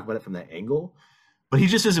talk about it from that angle, but he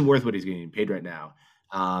just isn't worth what he's getting paid right now.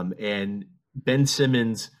 And Ben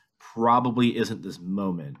Simmons probably isn't this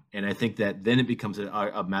moment, and I think that then it becomes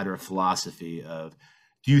a matter of philosophy of,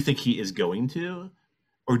 do you think he is going to,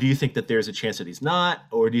 or do you think that there's a chance that he's not,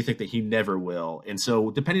 or do you think that he never will? And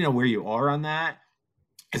so depending on where you are on that,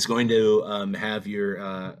 it's going to have your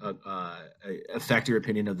affect your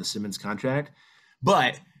opinion of the Simmons contract.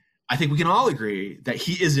 But I think we can all agree that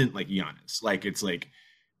he isn't like Giannis. Like, it's like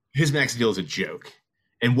his max deal is a joke.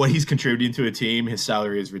 And what he's contributing to a team, his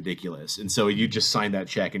salary is ridiculous. And so you just sign that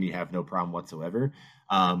check and you have no problem whatsoever.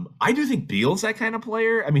 I do think Beal's that kind of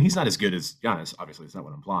player. I mean, he's not as good as Giannis. Obviously, it's not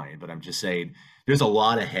what I'm implying. But I'm just saying there's a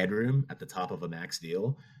lot of headroom at the top of a max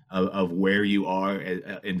deal of where you are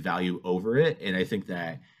in value over it. And I think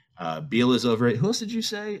that Beal is over it. Who else did you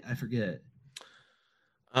say? I forget.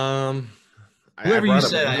 Whoever you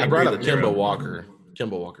said. I brought up Kemba Walker.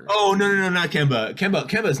 Kemba Walker. Oh, no, not Kemba.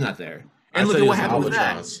 Kemba's not there. And look at what happened with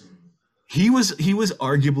that. He was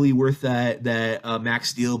arguably worth that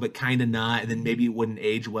max deal, but kind of not. And then maybe it wouldn't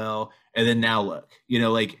age well. And then now look,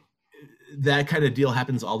 like that kind of deal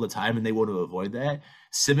happens all the time, and they want to avoid that.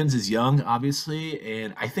 Simmons is young, obviously,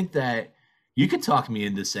 and I think that you could talk me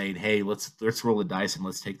into saying, "Hey, let's roll the dice and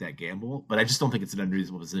let's take that gamble." But I just don't think it's an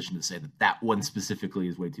unreasonable position to say that one specifically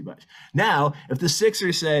is way too much. Now, if the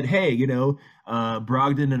Sixers said, "Hey,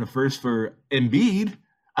 Brogdon and a first for Embiid,"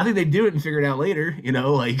 I think they'd do it and figure it out later.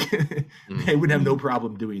 They would have no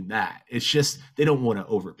problem doing that. It's just they don't want to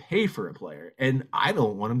overpay for a player, and I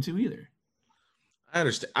don't want them to either.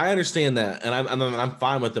 I understand that, and I'm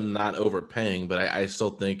fine with them not overpaying, but I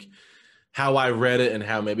still think how I read it and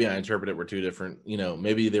how maybe I interpreted it were two different.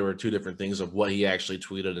 Maybe there were two different things of what he actually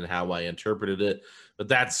tweeted and how I interpreted it. But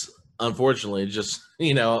that's unfortunately just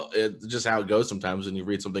just how it goes sometimes when you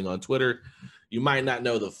read something on Twitter. You might not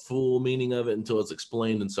know the full meaning of it until it's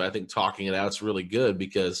explained, and so I think talking it out is really good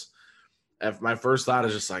because my first thought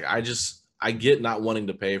is just like I get not wanting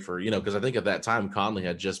to pay for because I think at that time Conley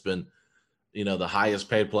had just been the highest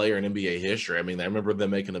paid player in NBA history. I mean, I remember them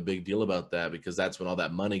making a big deal about that because that's when all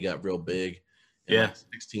that money got real big. In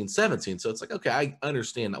 16, 17. So it's like, okay, I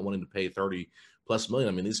understand not wanting to pay $30+ million.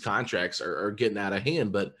 I mean, these contracts are getting out of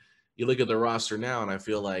hand, but you look at the roster now and I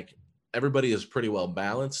feel like everybody is pretty well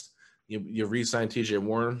balanced. You re-sign TJ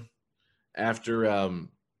Warren after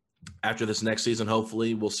this next season.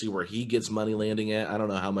 Hopefully we'll see where he gets money landing at. I don't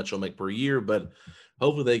know how much he'll make per year, but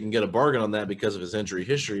hopefully they can get a bargain on that because of his injury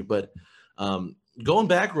history. But going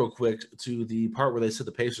back real quick to the part where they said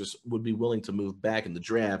the Pacers would be willing to move back in the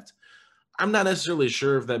draft, I'm not necessarily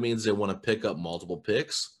sure if that means they want to pick up multiple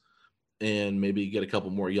picks and maybe get a couple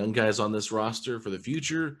more young guys on this roster for the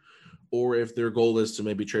future, or if their goal is to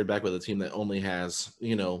maybe trade back with a team that only has,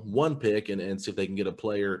 one pick and see if they can get a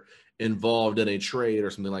player involved in a trade or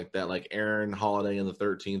something like that, like Aaron Holiday in the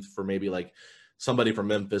 13th for maybe like somebody from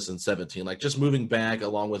Memphis in 17, like just moving back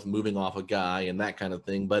along with moving off a guy and that kind of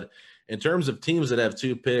thing. But in terms of teams that have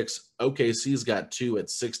two picks, OKC's got two at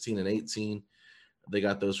 16 and 18. They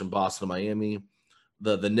got those from Boston and Miami.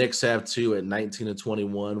 The Knicks have two at 19 and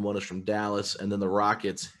 21. One is from Dallas. And then the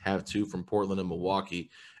Rockets have two from Portland and Milwaukee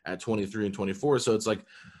at 23 and 24. So it's like,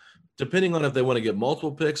 depending on if they want to get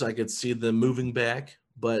multiple picks, I could see them moving back.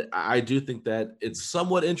 But I do think that it's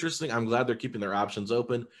somewhat interesting. I'm glad they're keeping their options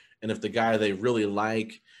open. And if the guy they really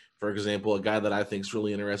like, for example, a guy that I think is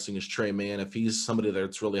really interesting is Trey Mann. If he's somebody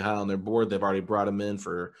that's really high on their board, they've already brought him in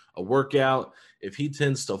for a workout. If he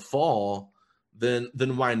tends to fall, then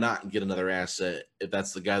why not get another asset if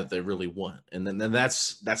that's the guy that they really want? And then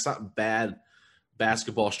that's not bad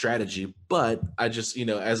basketball strategy. But I just,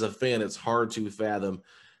 as a fan, it's hard to fathom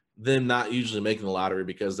them not usually making the lottery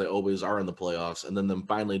because they always are in the playoffs, and then them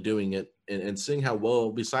finally doing it and seeing how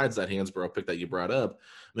well, besides that Hansbrough pick that you brought up,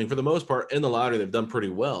 I mean, for the most part in the lottery, they've done pretty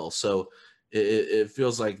well. So it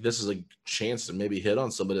feels like this is a chance to maybe hit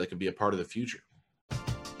on somebody that could be a part of the future.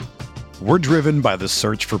 We're driven by the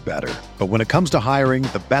search for better. But when it comes to hiring,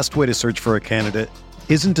 the best way to search for a candidate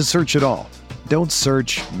isn't to search at all. Don't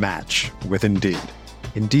search, match with Indeed.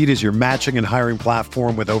 Indeed is your matching and hiring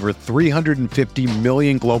platform with over 350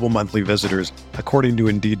 million global monthly visitors, according to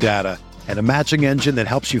Indeed data, and a matching engine that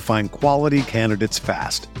helps you find quality candidates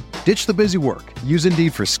fast. Ditch the busy work. Use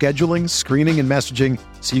Indeed for scheduling, screening, and messaging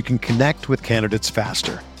so you can connect with candidates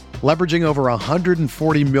faster. Leveraging over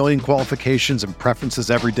 140 million qualifications and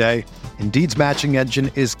preferences every day, Indeed's matching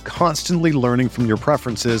engine is constantly learning from your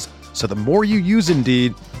preferences, so the more you use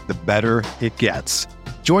Indeed, the better it gets.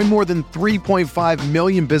 Join more than 3.5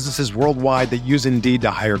 million businesses worldwide that use Indeed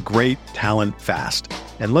to hire great talent fast.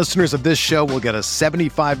 And listeners of this show will get a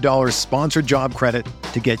 $75 sponsored job credit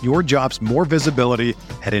to get your jobs more visibility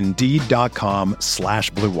at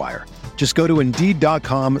Indeed.com/Blue Wire. Just go to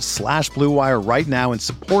Indeed.com/Blue Wire right now and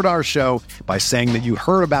support our show by saying that you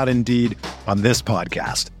heard about Indeed on this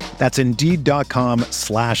podcast. That's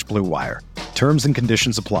Indeed.com/Blue Wire. Terms and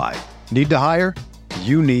conditions apply. Need to hire?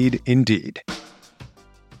 You need Indeed.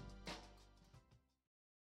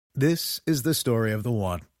 This is the story of the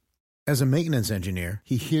one. As a maintenance engineer,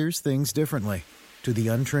 he hears things differently. To the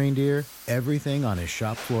untrained ear, everything on his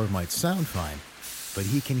shop floor might sound fine, but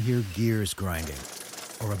he can hear gears grinding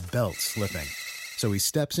or a belt slipping. So he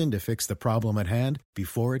steps in to fix the problem at hand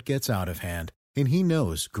before it gets out of hand. And he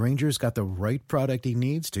knows Grainger's got the right product he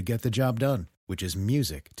needs to get the job done, which is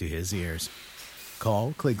music to his ears.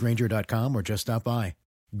 Call, click Grainger.com, or just stop by.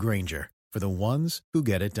 Grainger, for the ones who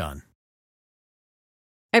get it done.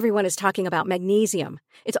 Everyone is talking about magnesium.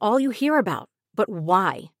 It's all you hear about. But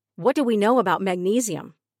why? What do we know about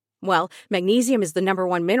magnesium? Well, magnesium is the number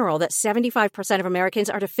one mineral that 75% of Americans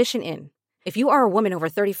are deficient in. If you are a woman over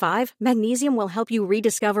 35, magnesium will help you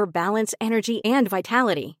rediscover balance, energy, and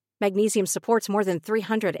vitality. Magnesium supports more than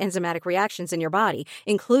 300 enzymatic reactions in your body,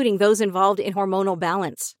 including those involved in hormonal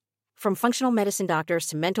balance. From functional medicine doctors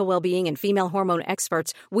to mental well-being and female hormone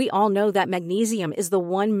experts, we all know that magnesium is the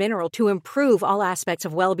one mineral to improve all aspects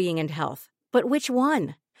of well-being and health. But which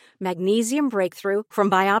one? Magnesium Breakthrough from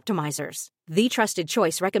Bioptimizers, the trusted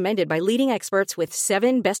choice recommended by leading experts with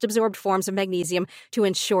 7 best-absorbed forms of magnesium to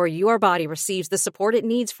ensure your body receives the support it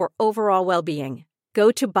needs for overall well-being.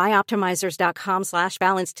 Go to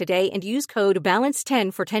bioptimizers.com/balance today and use code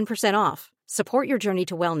BALANCE10 for 10% off. Support your journey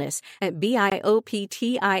to wellness at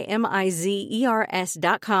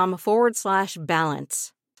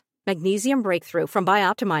bioptimizers.com/balance. Magnesium Breakthrough from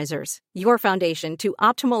Bioptimizers, your foundation to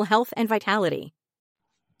optimal health and vitality.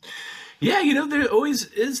 Yeah, there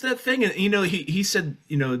always is that thing. And, he said,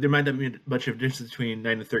 there might not be much of a difference between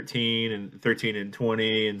 9 and 13 and 13 and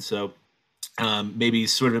 20. And so maybe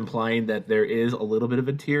sort of implying that there is a little bit of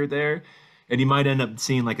a tier there. And you might end up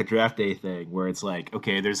seeing like a draft day thing where it's like,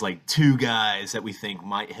 okay, there's like 2 guys that we think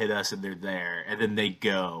might hit us and they're there. And then they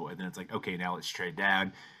go. And then it's like, okay, now let's trade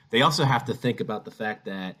down. They also have to think about the fact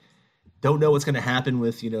that don't know what's going to happen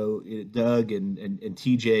with, Doug and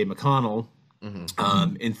TJ McConnell.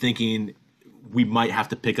 And thinking we might have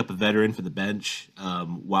to pick up a veteran for the bench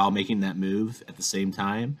while making that move at the same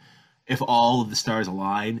time. If all of the stars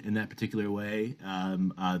align in that particular way,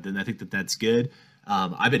 then I think that's good.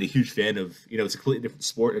 I've been a huge fan of, it's a completely different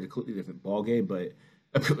sport and a completely different ball game, but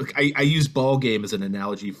I use ball game as an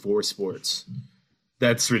analogy for sports.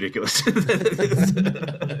 That's ridiculous.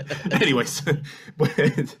 Anyways, but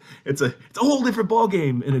it's a whole different ball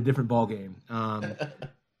game in a different ball game.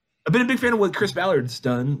 I've been a big fan of what Chris Ballard's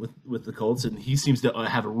done with the Colts, and he seems to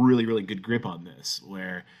have a really, really good grip on this,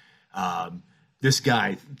 where this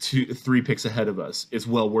guy 3 picks ahead of us is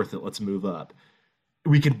well worth it. Let's move up.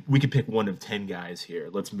 We could pick one of 10 guys here.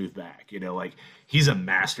 Let's move back. He's a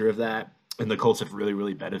master of that, and the Colts have really,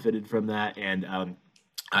 really benefited from that. And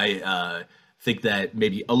I think that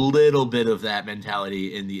maybe a little bit of that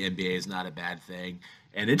mentality in the NBA is not a bad thing.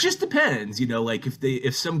 And it just depends,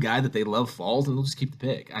 if some guy that they love falls, then they'll just keep the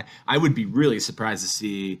pick. I would be really surprised to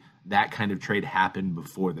see that kind of trade happen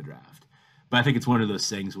before the draft. But I think it's one of those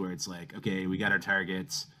things where it's like, okay, we got our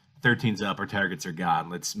targets, 13's up, our targets are gone.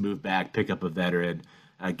 Let's move back, pick up a veteran,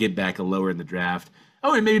 get back a lower in the draft.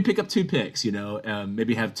 Oh, and maybe pick up 2 picks,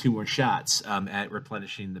 maybe have 2 more shots at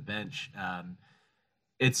replenishing the bench. I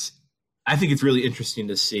think it's really interesting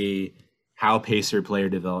to see how Pacer player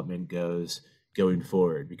development goes going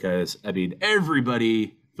forward, because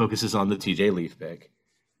everybody focuses on the TJ Leaf pick.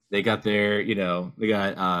 They got their, they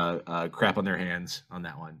got crap on their hands on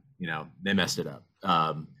that one. They messed it up.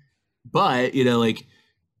 But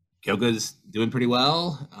Kyoka's doing pretty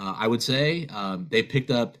well, I would say. They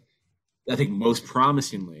picked up, I think most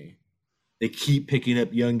promisingly, they keep picking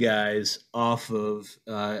up young guys off of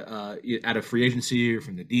out of free agency or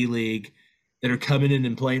from the D League that are coming in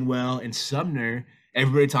and playing well. And Sumner,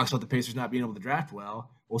 everybody talks about the Pacers not being able to draft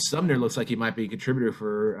well. Well, Sumner looks like he might be a contributor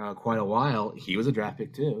for quite a while. He was a draft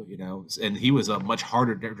pick too, and he was a much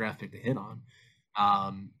harder draft pick to hit on.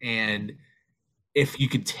 And if you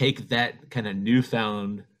could take that kind of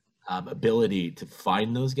newfound ability to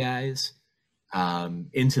find those guys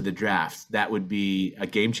into the draft, that would be a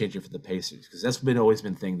game changer for the Pacers, because that's always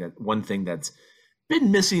been one thing that's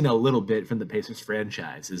been missing a little bit from the Pacers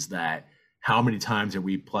franchise is that how many times are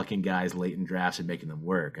we plucking guys late in drafts and making them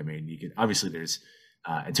work? I mean, you could obviously there's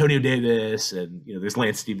Antonio Davis and there's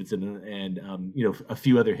Lance Stevenson and a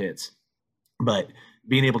few other hits, but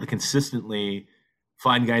being able to consistently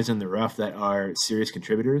find guys in the rough that are serious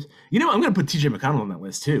contributors. I'm going to put TJ McConnell on that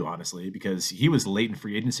list too, honestly, because he was late in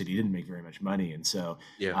free agency. He didn't make very much money. And so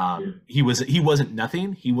he wasn't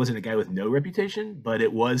nothing. He wasn't a guy with no reputation, but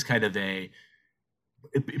it was kind of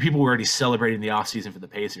people were already celebrating the offseason for the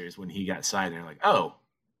Pacers when he got signed. They're like, oh,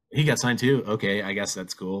 he got signed too? Okay, I guess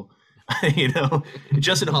that's cool.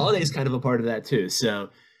 Justin Holiday is kind of a part of that too. So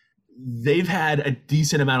they've had a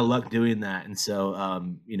decent amount of luck doing that. And so,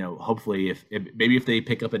 hopefully if they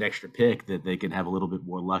pick up an extra pick, that they can have a little bit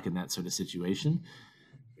more luck in that sort of situation.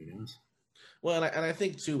 Who knows? Well, and I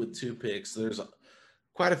think too, with 2 picks, there's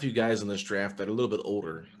quite a few guys in this draft that are a little bit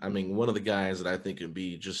older. I mean, one of the guys that I think would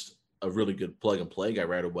be just a really good plug and play guy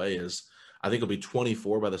right away is, I think he'll be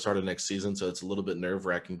 24 by the start of next season. So it's a little bit nerve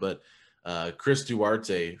wracking, but Chris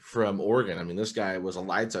Duarte from Oregon. I mean, this guy was a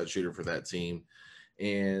lights out shooter for that team.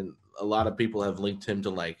 And a lot of people have linked him to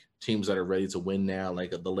like teams that are ready to win now, like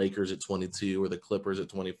the Lakers at 22 or the Clippers at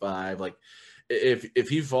 25. Like if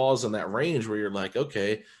he falls in that range where you're like,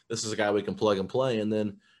 okay, this is a guy we can plug and play. And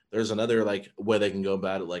then there's another like way they can go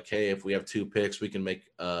about it. Like, hey, if we have 2 picks, we can make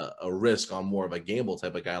a risk on more of a gamble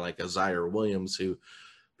type of guy like a Zaire Williams, who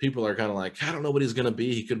people are kind of like, I don't know what he's going to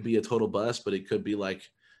be. He could be a total bust, but he could be like,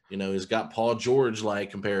 he's got Paul George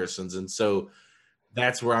like comparisons. And so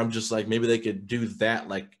that's where I'm just like, maybe they could do that.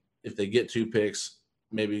 Like if they get 2 picks,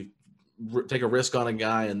 maybe take a risk on a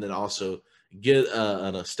guy and then also get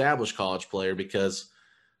an established college player, because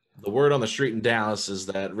the word on the street in Dallas is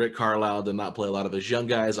that Rick Carlisle did not play a lot of his young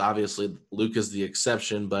guys. Obviously, Luke is the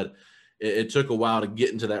exception, but it took a while to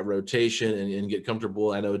get into that rotation and get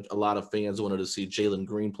comfortable. I know a lot of fans wanted to see Jalen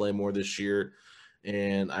Green play more this year,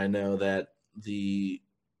 and I know that the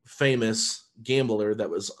famous gambler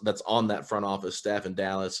that's on that front office staff in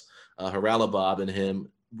Dallas, Haralabob, and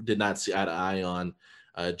him did not see eye to eye on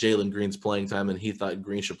Jalen Green's playing time, and he thought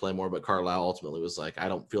Green should play more, but Carlisle ultimately was like, I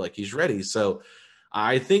don't feel like he's ready. So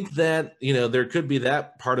I think that, there could be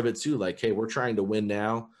that part of it too. Like, hey, we're trying to win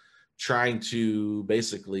now, trying to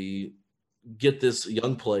basically get this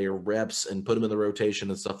young player reps and put him in the rotation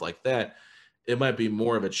and stuff like that. It might be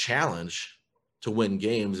more of a challenge to win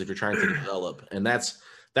games if you're trying to develop. And that's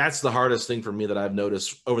the hardest thing for me that I've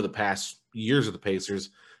noticed over the past years of the Pacers,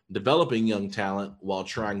 developing young talent while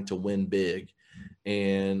trying to win big.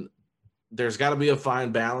 And there's got to be a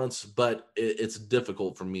fine balance, but it's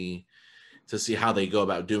difficult for me to see how they go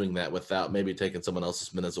about doing that without maybe taking someone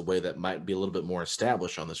else's minutes away that might be a little bit more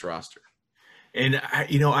established on this roster. And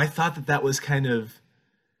I thought that was kind of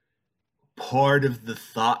part of the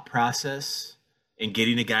thought process in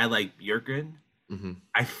getting a guy like Bjorkgren. Mm-hmm.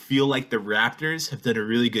 I feel like the Raptors have done a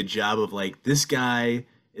really good job of like, this guy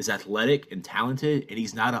is athletic and talented, and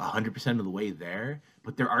he's not 100% of the way there,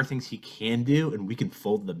 but there are things he can do, and we can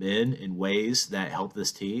fold them in ways that help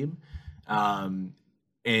this team.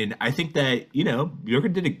 And I think that,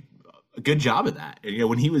 Bjorkgren did a good job of that. And,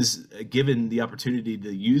 when he was given the opportunity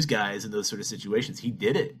to use guys in those sort of situations, he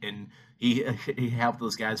did it. And he helped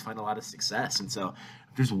those guys find a lot of success. And so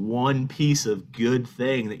if there's one piece of good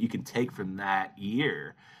thing that you can take from that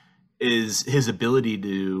year, is his ability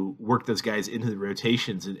to work those guys into the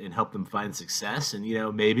rotations and help them find success. And,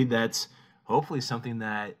 maybe that's hopefully something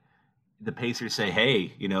that the Pacers say,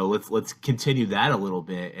 hey, let's continue that a little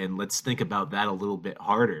bit, and let's think about that a little bit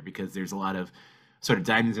harder, because there's a lot of sort of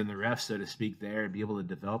diamonds in the rough, so to speak, there, and be able to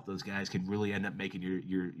develop those guys can really end up making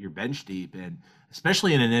your bench deep. And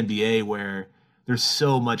especially in an NBA where there's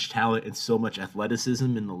so much talent and so much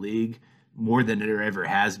athleticism in the league, more than there ever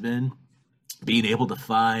has been, being able to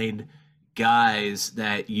find guys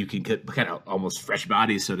that you can get kind of almost fresh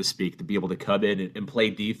bodies, so to speak, to be able to come in and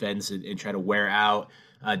play defense and try to wear out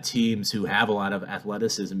teams who have a lot of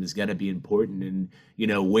athleticism is going to be important. And,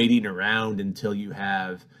 waiting around until you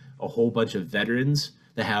have a whole bunch of veterans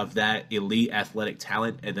that have that elite athletic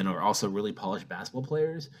talent and then are also really polished basketball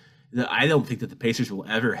players, I don't think that the Pacers will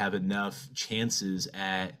ever have enough chances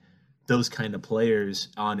at those kind of players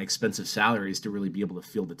on expensive salaries to really be able to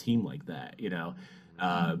field a team like that.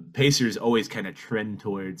 Pacers always kind of trend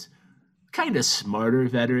towards kind of smarter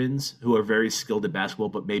veterans who are very skilled at basketball,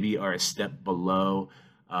 but maybe are a step below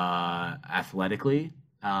athletically.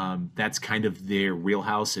 That's kind of their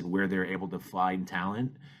wheelhouse and where they're able to find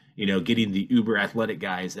talent. getting the uber athletic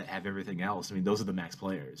guys that have everything else. I mean, those are the max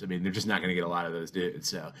players. I mean, they're just not going to get a lot of those dudes.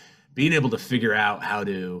 So being able to figure out how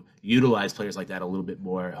to utilize players like that a little bit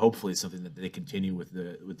more, hopefully, is something that they continue with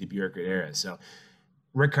the Bjorkgren era. So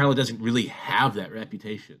Rick Carlisle doesn't really have that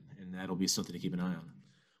reputation, and that'll be something to keep an eye on.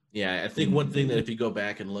 Yeah, I think one thing that if you go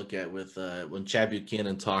back and look at with when Chad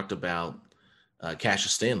Buchanan talked about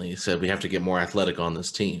Cassius Stanley, he said we have to get more athletic on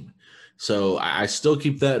this team. So I still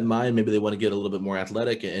keep that in mind. Maybe they want to get a little bit more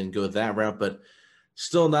athletic and go that route, but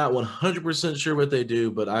still not 100% sure what they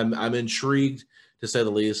do. But I'm intrigued, to say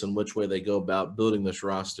the least, in which way they go about building this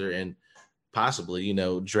roster and possibly,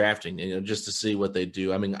 drafting, just to see what they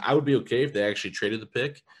do. I mean, I would be okay if they actually traded the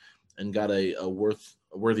pick and got a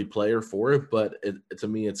worthy player for it, but to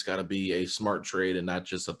me, it's got to be a smart trade and not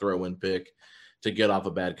just a throw-in pick to get off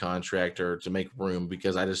a bad contract or to make room,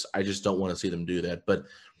 because I just don't want to see them do that. But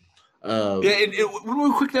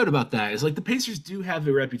one quick note about that is, like, the Pacers do have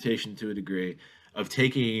a reputation to a degree of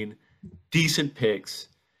taking decent picks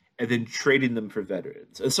and then trading them for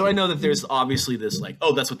veterans. And so I know that there's obviously this like,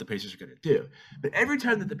 oh, that's what the Pacers are going to do. But every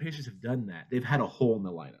time that the Pacers have done that, they've had a hole in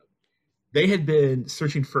the lineup. They had been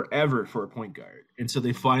searching forever for a point guard. And so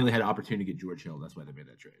they finally had an opportunity to get George Hill. That's why they made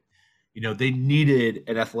that trade. They needed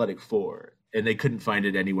an athletic four, and they couldn't find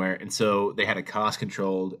it anywhere. And so they had a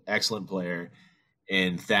cost-controlled, excellent player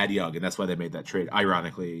in Thad Young, and that's why they made that trade.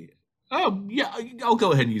 Ironically, I'll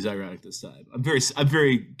go ahead and use ironic this time. I'm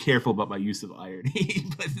very careful about my use of irony,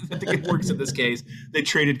 but I think it works in this case. They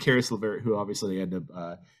traded Karis LeVert, who obviously they ended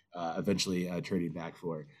up eventually trading back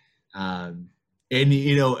for. And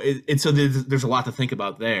so there's a lot to think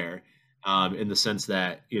about there, in the sense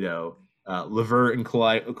that LeVert and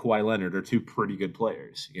Kawhi Leonard are two pretty good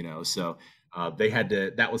players. So they had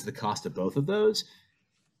to. That was the cost of both of those.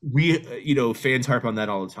 We, fans harp on that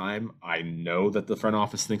all the time. I know that the front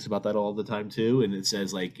office thinks about that all the time too, and it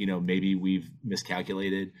says maybe we've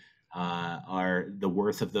miscalculated the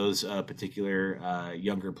worth of those particular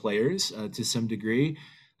younger players to some degree.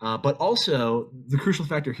 But also the crucial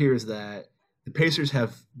factor here is that the Pacers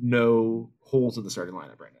have no holes in the starting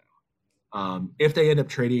lineup right now. If they end up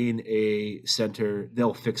trading a center,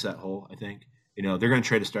 they'll fix that hole, I think. They're going to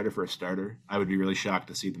trade a starter for a starter. I would be really shocked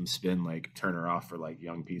to see them spin Turner off for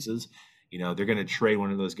young pieces. They're going to trade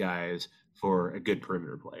one of those guys for a good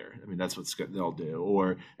perimeter player. I mean, that's what they'll do,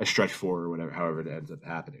 or a stretch four or whatever, however it ends up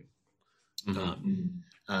happening.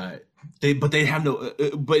 Mm-hmm. They have no,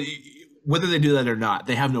 but whether they do that or not,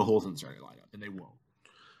 they have no holes in the starting lineup, and they won't.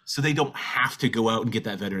 So they don't have to go out and get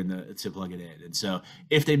that veteran to plug it in. And so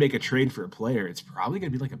if they make a trade for a player, it's probably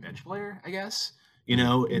going to be a bench player, I guess.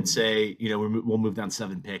 And say, we'll move down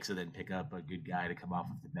 7 picks and then pick up a good guy to come off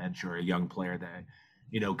of the bench, or a young player that,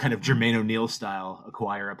 kind of Jermaine O'Neal style,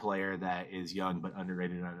 acquire a player that is young but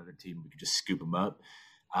underrated on another team. We could just scoop them up.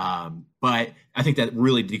 But I think that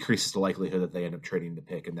really decreases the likelihood that they end up trading the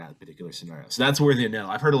pick in that particular scenario. So that's worthy to know.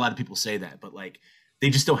 I've heard a lot of people say that, but they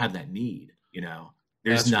just don't have that need.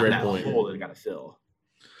 There's not that hole that they got to fill.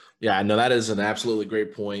 Yeah, no, that is an absolutely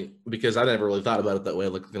great point, because I never really thought about it that way,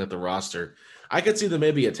 looking at the roster. I could see them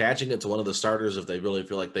maybe attaching it to one of the starters if they really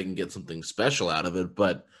feel like they can get something special out of it.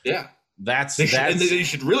 But yeah, they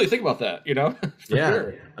should really think about that, yeah.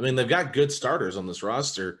 Sure. I mean, they've got good starters on this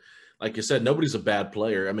roster. Like you said, nobody's a bad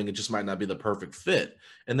player. I mean, it just might not be the perfect fit,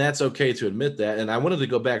 and that's okay to admit that. And I wanted to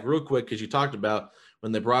go back real quick, because you talked about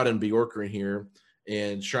when they brought in Bjorkgren here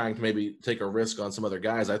and trying to maybe take a risk on some other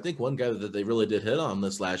guys. I think one guy that they really did hit on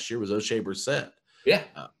this last year was Oshae Brissett. Yeah.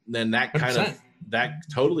 Then that 100%. That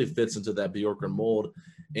totally fits into that Bjorkgren mold.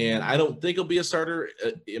 And I don't think he'll be a starter.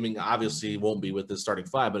 I mean, obviously he won't be with the starting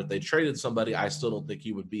 5, but if they traded somebody, I still don't think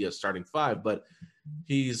he would be a starting 5, but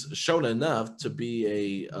he's shown enough to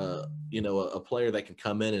be a player that can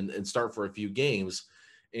come in and start for a few games.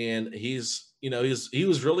 And he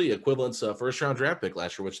was really equivalent to a first-round draft pick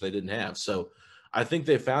last year, which they didn't have. So I think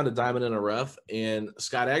they found a diamond in a rough, and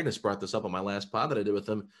Scott Agnes brought this up on my last pod that I did with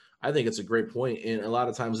him. I think it's a great point, and a lot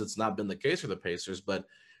of times it's not been the case for the Pacers, but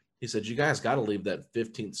he said, you guys got to leave that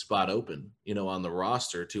 15th spot open, on the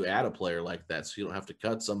roster to add a player like that, so you don't have to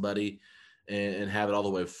cut somebody and have it all the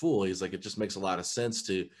way full. He's like, it just makes a lot of sense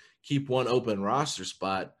to keep one open roster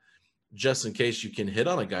spot just in case you can hit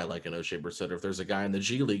on a guy like an Oshae Brissett, or if there's a guy in the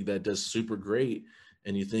G League that does super great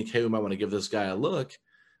and you think, hey, we might want to give this guy a look,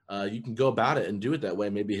 you can go about it and do it that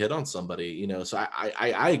way, maybe hit on somebody, So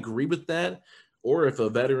I agree with that. Or if a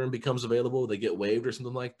veteran becomes available, they get waived or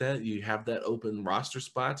something like that, you have that open roster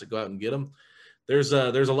spot to go out and get them. There's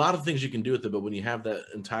a lot of things you can do with it, but when you have that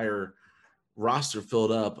entire roster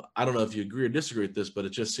filled up, I don't know if you agree or disagree with this, but it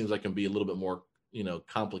just seems like it can be a little bit more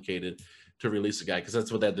complicated to release a guy, because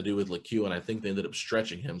that's what they had to do with LeCue, and I think they ended up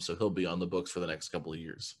stretching him, so he'll be on the books for the next couple of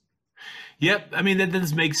years. Yep, I mean that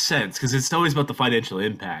does make sense because it's always about the financial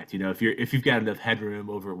impact. If you've got enough headroom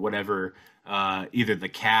over whatever, either the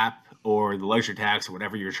cap or the luxury tax or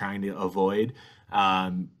whatever you're trying to avoid,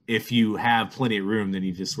 if you have plenty of room, then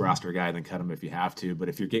you just roster a guy and then cut him if you have to. But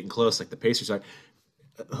if you're getting close, like the Pacers are,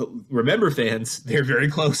 remember, fans, they're very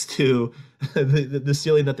close to the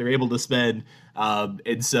ceiling that they're able to spend,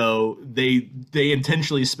 and so they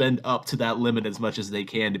intentionally spend up to that limit as much as they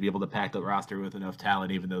can to be able to pack the roster with enough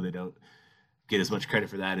talent, even though they don't get as much credit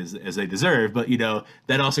for that as they deserve. But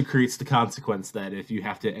that also creates the consequence that if you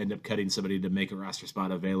have to end up cutting somebody to make a roster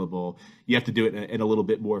spot available, you have to do it in a little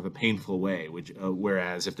bit more of a painful way, which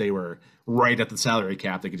whereas if they were right at the salary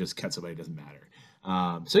cap, they could just cut somebody. It doesn't matter.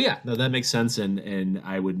 So yeah, no, that makes sense, and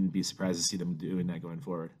I wouldn't be surprised to see them doing that going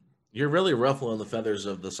forward. You're really ruffling the feathers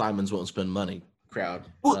of the Simons won't spend money crowd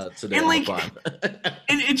today. And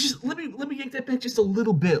and it just let me yank that back just a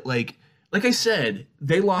little bit. Like I said,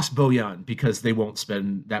 they lost Bojan because they won't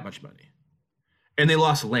spend that much money, and they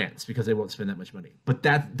lost Lance because they won't spend that much money. But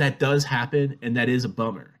that does happen, and that is a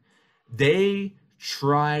bummer. They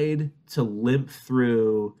tried to limp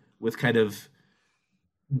through with kind of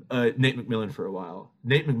Nate McMillan for a while.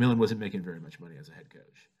 Nate McMillan wasn't making very much money as a head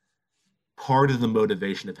coach. Part of the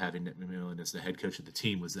motivation of having Nate McMillan as the head coach of the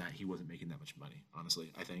team was that he wasn't making that much money,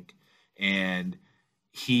 honestly, I think. And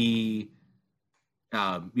he,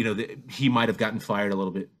 he might have gotten fired a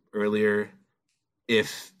little bit earlier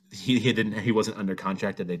if he wasn't under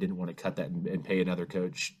contract and they didn't want to cut that and pay another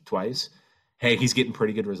coach twice. Hey, he's getting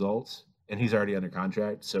pretty good results and he's already under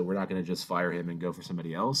contract, so we're not going to just fire him and go for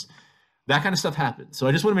somebody else. That kind of stuff happens. So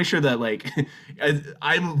I just want to make sure that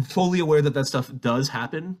I'm fully aware that stuff does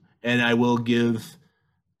happen, and I will give,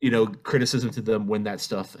 criticism to them when that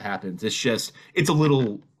stuff happens. It's a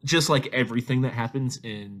little, just like everything that happens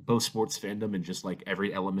in both sports fandom and just like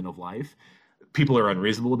every element of life, people are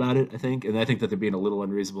unreasonable about it, I think. And I think that they're being a little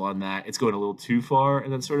unreasonable on that. It's going a little too far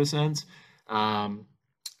in that sort of sense.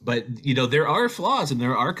 But, there are flaws and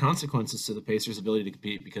there are consequences to the Pacers' ability to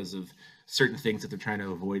compete because of certain things that they're trying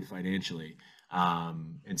to avoid financially.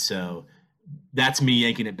 And so that's me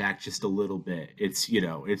yanking it back just a little bit. It's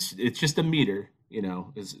just a meter,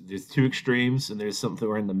 there's two extremes and there's something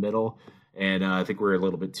we're in the middle. And I think we're a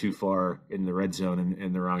little bit too far in the red zone and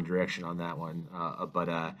in the wrong direction on that one.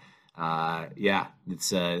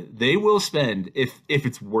 They will spend if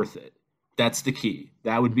it's worth it. That's the key.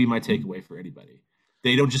 That would be my takeaway for anybody.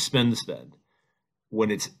 They don't just spend the spend. When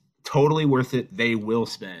it's totally worth it, they will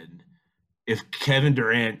spend. If Kevin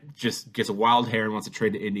Durant just gets a wild hair and wants to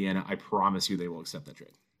trade to Indiana, I promise you they will accept that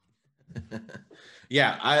trade.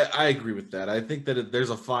 Yeah, I agree with that. I think that there's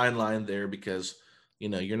a fine line there because,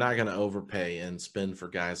 you're not going to overpay and spend for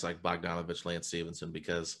guys like Bogdanovich, Lance Stevenson,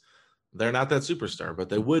 because they're not that superstar, but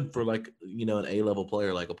they would for an A-level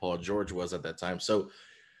player like a Paul George was at that time. So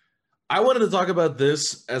I wanted to talk about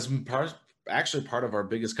this as part of our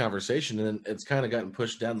biggest conversation, and it's kind of gotten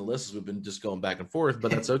pushed down the list as we've been just going back and forth, but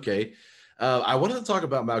that's okay. I wanted to talk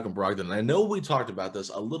about Malcolm Brogdon, and I know we talked about this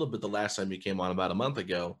a little bit the last time you came on about a month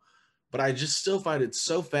ago, but I just still find it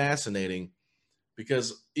so fascinating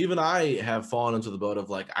because even I have fallen into the boat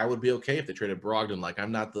of I would be okay if they traded Brogdon.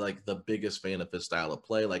 I'm not the biggest fan of his style of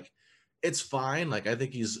play. It's fine. I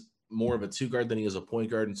think he's more of a two guard than he is a point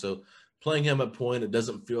guard, and so playing him at point, it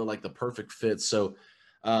doesn't feel like the perfect fit. So,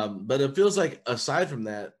 but it feels like aside from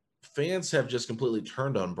that, fans have just completely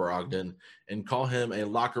turned on Brogdon and call him a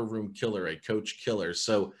locker room killer, a coach killer.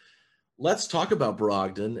 So let's talk about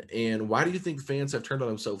Brogdon, and why do you think fans have turned on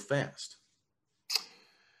him so fast?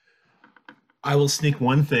 I will sneak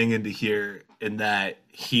one thing into here in that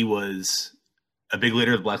he was a big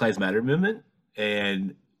leader of the Black Lives Matter movement,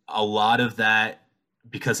 and a lot of that,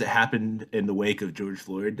 because it happened in the wake of George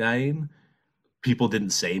Floyd dying, people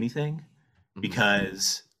didn't say anything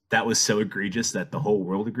because that was so egregious that the whole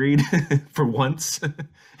world agreed for once.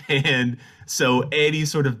 And so any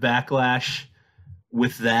sort of backlash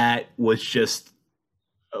with that was just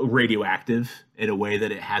radioactive in a way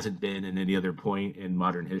that it hasn't been in any other point in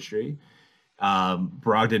modern history.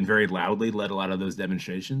 Brogdon very loudly led a lot of those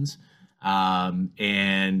demonstrations.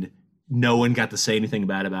 And no one got to say anything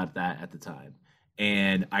bad about that at the time.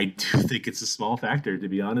 And I do think it's a small factor, to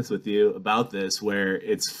be honest with you, about this, where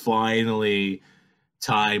it's finally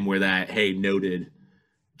time where that, hey, noted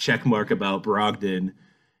check mark about Brogdon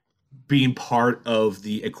being part of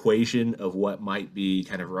the equation of what might be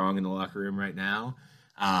kind of wrong in the locker room right now.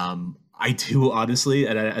 I do, honestly,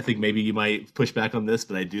 and I think maybe you might push back on this,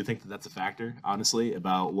 but I do think that that's a factor, honestly,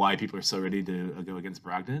 about why people are so ready to go against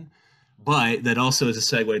Brogdon. But that also is a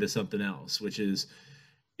segue to something else, which is,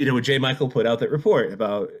 when J. Michael put out that report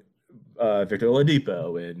about Victor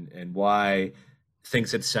Oladipo and why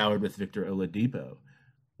things had soured with Victor Oladipo.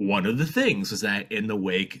 One of the things was that in the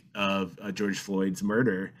wake of George Floyd's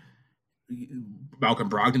murder, Malcolm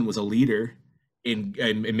Brogdon was a leader in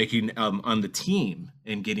making on the team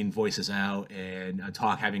and getting voices out and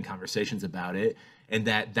having conversations about it. And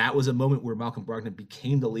that was a moment where Malcolm Brogdon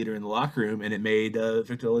became the leader in the locker room, and it made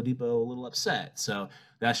Victor Oladipo a little upset. So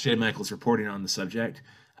that's J. Michael's reporting on the subject.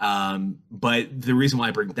 But the reason why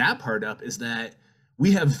I bring that part up is that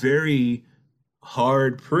we have very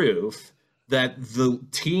hard proof that the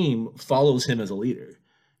team follows him as a leader.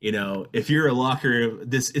 If you're a locker,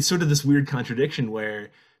 it's sort of this weird contradiction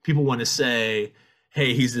where people want to say,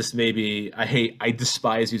 hey, he's this I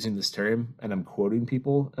despise using this term, and I'm quoting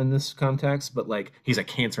people in this context, but like, he's a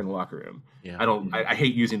cancer in the locker room. Yeah. I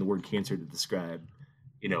hate using the word cancer to describe,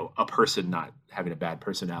 a person not having a bad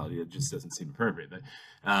personality. It just doesn't seem appropriate. But,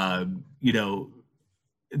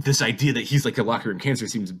 this idea that he's like a locker room cancer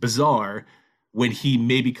seems bizarre when he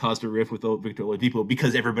maybe caused a rift with Victor Oladipo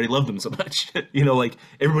because everybody loved him so much. Like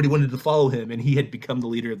everybody wanted to follow him, and he had become the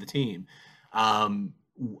leader of the team.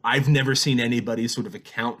 I've never seen anybody sort of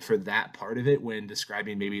account for that part of it when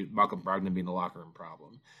describing maybe Malcolm Brogdon being the locker room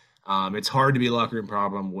problem. It's hard to be a locker room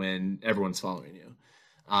problem when everyone's following you.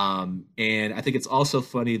 And I think it's also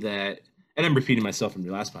funny that, and I'm repeating myself from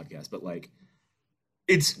your last podcast, but like,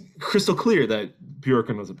 it's crystal clear that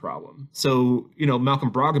Bjorkgren was a problem. So,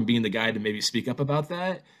 Malcolm Brogdon being the guy to maybe speak up about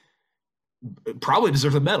that probably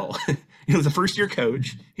deserves a medal. He's a first-year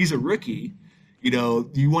coach. He's a rookie.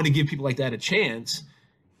 You want to give people like that a chance.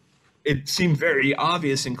 It seemed very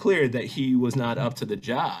obvious and clear that he was not up to the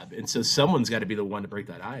job. And so someone's got to be the one to break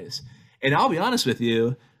that ice. And I'll be honest with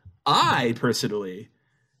you, I personally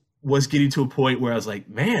was getting to a point where I was like,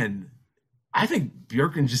 man, I think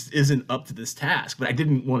Bjorkgren just isn't up to this task, but I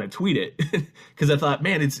didn't want to tweet it because I thought,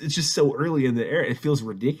 man, it's just so early in the era. It feels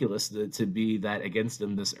ridiculous to be that against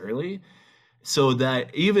him this early. So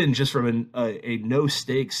that even just from a no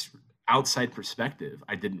stakes outside perspective,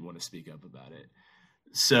 I didn't want to speak up about it.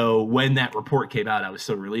 So when that report came out, I was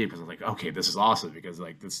so relieved because I was like, okay, this is awesome because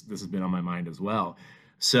like this has been on my mind as well.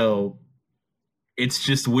 So it's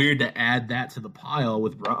just weird to add that to the pile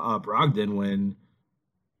with Brogdon when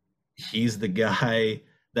he's the guy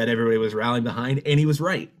that everybody was rallying behind, and he was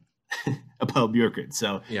right about Bjorkgren.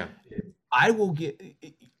 So yeah,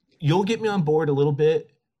 you'll get me on board a little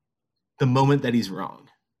bit the moment that he's wrong.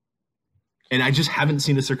 And I just haven't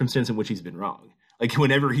seen a circumstance in which he's been wrong. Like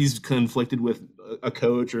whenever he's conflicted with a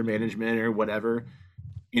coach or management or whatever,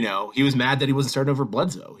 he was mad that he wasn't starting over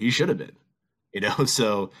Bledsoe. He should have been,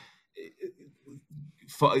 so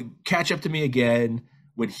catch up to me again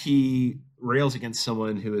when he rails against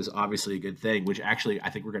someone who is obviously a good thing, which actually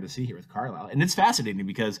I think we're going to see here with Carlisle. And it's fascinating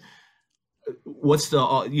because what's the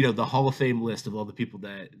Hall of Fame list of all the people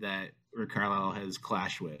that Rick Carlisle has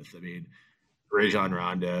clashed with? I mean, Rajon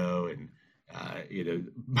Rondo and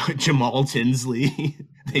Jamal Tinsley.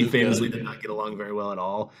 They famously did not get along very well at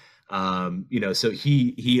all. So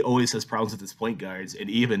he always has problems with his point guards, and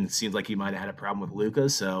even seems like he might have had a problem with Luka.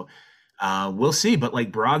 So we'll see. But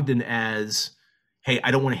like Brogdon as, hey,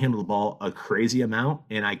 I don't want to handle the ball a crazy amount,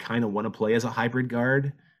 and I kind of want to play as a hybrid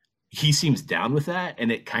guard. He seems down with that,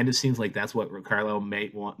 and it kind of seems like that's what Carlisle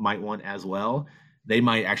might want as well. They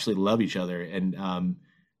might actually love each other, and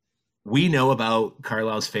we know about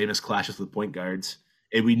Carlisle's famous clashes with point guards,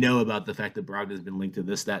 and we know about the fact that Brogdon has been linked to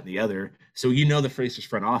this, that, and the other. So the Pacers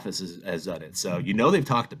front office has done it. So they've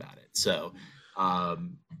talked about it. So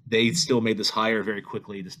they still made this hire very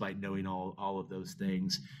quickly, despite knowing all of those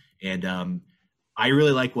things. And I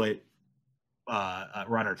really like what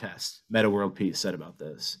Ron Artest, Meta World Peace, said about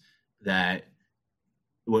this. That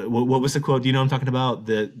what was the quote? Do you know what I'm talking about?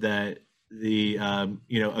 That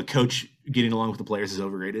a coach getting along with the players is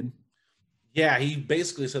overrated. Yeah, he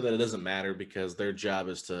basically said that it doesn't matter because their job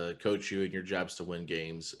is to coach you and your job is to win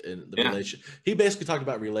games. And he basically talked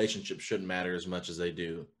about relationships shouldn't matter as much as they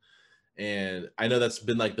do. And I know that's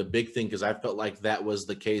been like the big thing because I felt like that was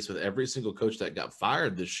the case with every single coach that got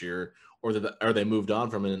fired this year or they moved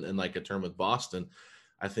on from it in like a term with Boston.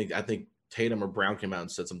 I think Tatum or Brown came out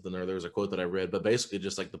and said something, or there was a quote that I read, but basically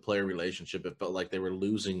just like the player relationship, it felt like they were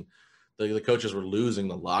losing. The coaches were losing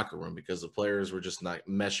the locker room because the players were just not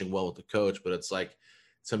meshing well with the coach. But it's like,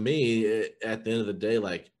 to me, at the end of the day,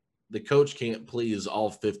 like the coach can't please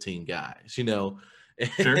all 15 guys,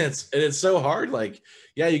 Sure. And it's so hard. Like,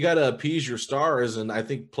 yeah, you got to appease your stars. And I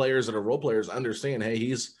think players that are role players understand, hey,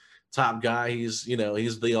 he's top guy. He's,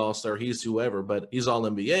 he's the all-star, he's whoever, but he's all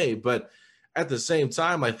NBA. But at the same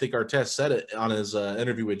time, I think Artest said it on his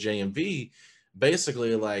interview with JMV,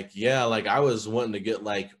 basically like, yeah, like I was wanting to get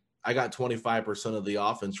like, I got 25% of the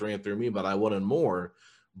offense ran through me, but I wanted more.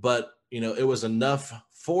 But, it was enough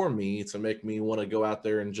for me to make me want to go out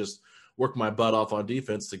there and just work my butt off on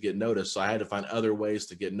defense to get noticed. So I had to find other ways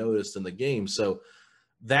to get noticed in the game. So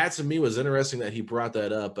that to me was interesting that he brought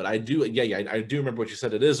that up. But I do remember what you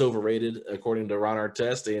said. It is overrated according to Ron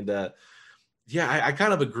Artest. And I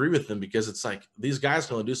kind of agree with him, because it's like these guys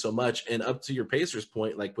can only do so much. And up to your Pacers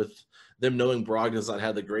point, like with them knowing Brogdon's not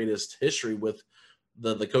had the greatest history with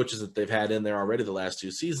the coaches that they've had in there already the last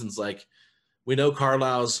 2 seasons, like we know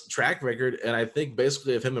Carlisle's track record. And I think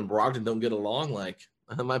basically if him and Brogdon don't get along, like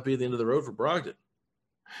that might be the end of the road for Brogdon.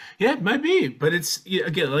 Yeah, it might be. But it's,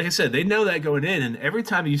 again, like I said, they know that going in. And every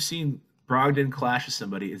time you've seen Brogdon clash with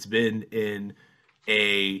somebody, it's been in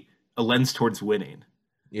a lens towards winning.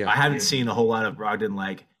 Yeah, I haven't seen a whole lot of Brogdon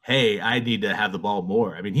like, hey, I need to have the ball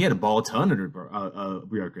more. I mean, he had a ball a ton under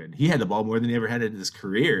Bjorkgren. He had the ball more than he ever had in his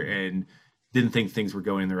career and didn't think things were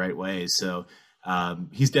going the right way. So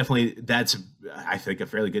he's definitely, that's, I think, a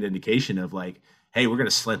fairly good indication of like, hey, we're going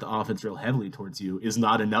to slant the offense real heavily towards you is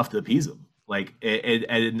not enough to appease him. Like,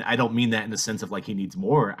 and I don't mean that in the sense of like he needs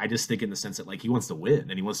more. I just think in the sense that like he wants to win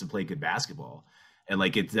and he wants to play good basketball. And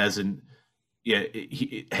like it doesn't,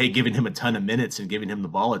 giving him a ton of minutes and giving him the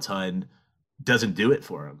ball a ton doesn't do it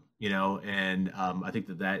for him, And I think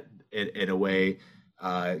that in a way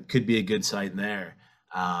could be a good sign there.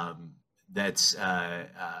 That's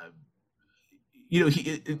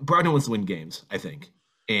Brogdon wants to win games, I think,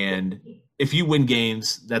 and if you win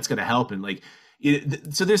games, that's going to help. And like,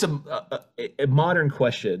 so there's a modern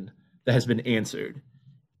question that has been answered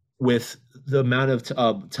with the amount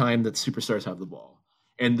of time that superstars have the ball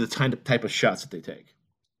and the type of shots that they take.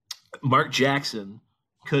 Mark Jackson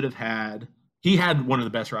could have had one of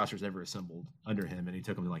the best rosters ever assembled under him, and he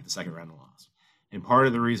took them to like the second round of loss. And part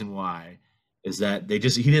of the reason why is that he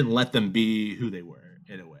didn't let them be who they were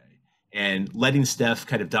in a way. And letting Steph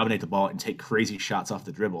kind of dominate the ball and take crazy shots off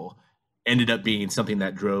the dribble ended up being something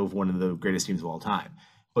that drove one of the greatest teams of all time.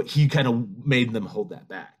 But he kind of made them hold that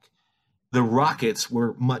back. The Rockets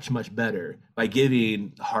were much, much better by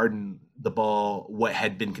giving Harden the ball what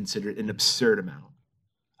had been considered an absurd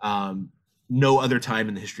amount. No other time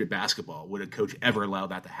in the history of basketball would a coach ever allow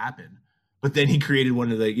that to happen. But then he created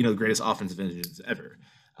one of the greatest offensive engines ever.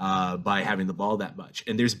 By having the ball that much.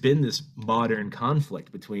 And there's been this modern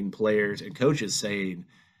conflict between players and coaches saying,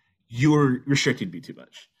 you're restricted to be too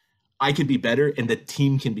much. I can be better and the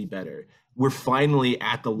team can be better. We're finally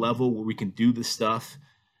at the level where we can do the stuff.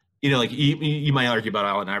 Like you might argue about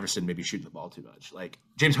Allen Iverson maybe shooting the ball too much. Like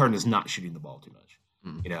James Harden is not shooting the ball too much.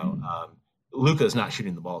 Luka is not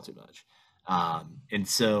shooting the ball too much. And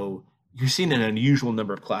so you're seeing an unusual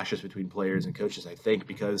number of clashes between players and coaches, I think,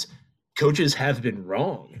 because coaches have been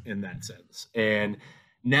wrong in that sense. And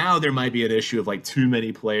now there might be an issue of like too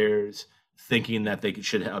many players thinking that they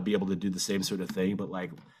should be able to do the same sort of thing. But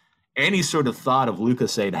like any sort of thought of Luka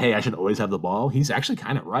saying, hey, I should always have the ball, he's actually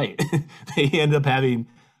kind of right. They end up having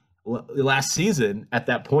last season at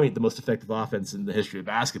that point, the most effective offense in the history of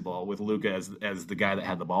basketball with Luka as the guy that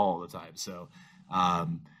had the ball all the time. So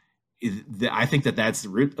I think that's the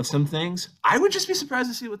root of some things. I would just be surprised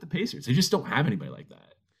to see it with the Pacers. They just don't have anybody like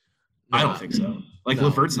that. I don't think so.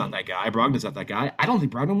 LeVert's not that guy. Brogdon's not that guy. I don't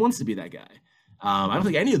think Brogdon wants to be that guy. I don't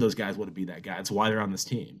think any of those guys want to be that guy. It's why they're on this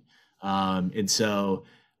team. And so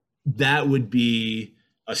that would be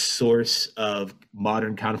a source of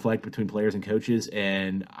modern conflict between players and coaches.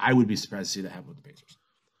 And I would be surprised to see that happen with the Pacers.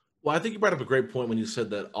 Well, I think you brought up a great point when you said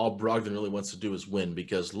that all Brogdon really wants to do is win,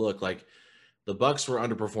 because look, like the Bucks were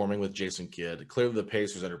underperforming with Jason Kidd. Clearly the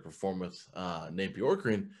Pacers underperformed with Nate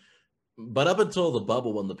Bjorkgren. But up until the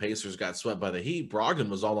bubble, when the Pacers got swept by the Heat, Brogdon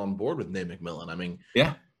was all on board with Nate McMillan. I mean,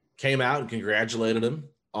 came out and congratulated him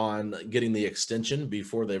on getting the extension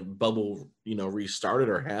before the bubble, restarted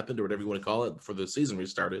or happened or whatever you want to call it, before the season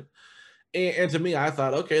restarted. And to me, I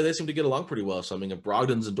thought, okay, they seem to get along pretty well. So, I mean, if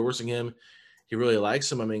Brogdon's endorsing him, he really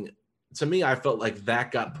likes him. I mean, to me, I felt like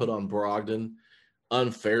that got put on Brogdon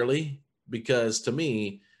unfairly, because to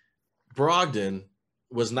me, Brogdon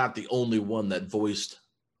was not the only one that voiced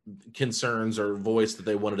concerns or voiced that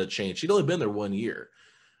they wanted to change. He'd only been there 1 year.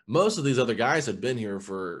 Most of these other guys had been here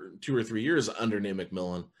for 2 or 3 years under Nate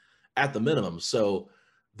McMillan at the minimum. So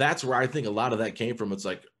that's where I think a lot of that came from. It's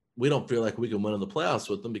like, we don't feel like we can win in the playoffs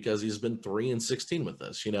with him because he's been 3-16 with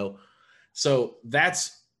us, So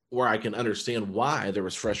that's where I can understand why there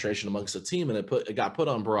was frustration amongst the team, and it got put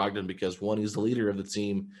on Brogdon because, one, he's the leader of the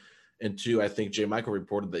team, and two, I think J. Michael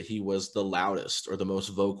reported that he was the loudest or the most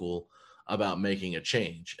vocal about making a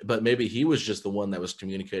change. But maybe he was just the one that was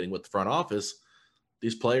communicating with the front office.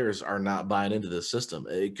 These players are not buying into this system.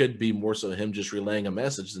 It could be more so him just relaying a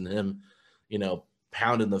message than him,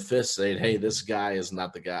 pounding the fist saying, hey, this guy is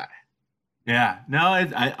not the guy. Yeah, no,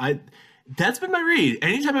 I that's been my read.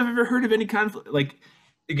 Anytime I've ever heard of any conflict, like,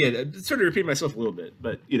 again, I'm sort of repeating myself a little bit,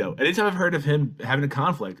 but, anytime I've heard of him having a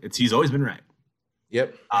conflict, he's always been right.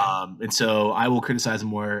 Yep. And so I will criticize him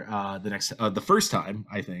more the first time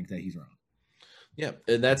I think that he's wrong. Yeah,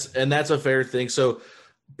 and that's a fair thing. So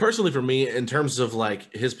personally for me, in terms of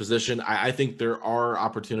like his position, I think there are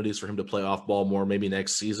opportunities for him to play off ball more maybe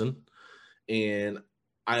next season. And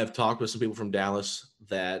I have talked with some people from Dallas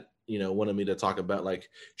that, wanted me to talk about like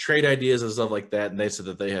trade ideas and stuff like that. And they said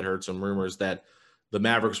that they had heard some rumors that the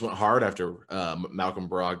Mavericks went hard after Malcolm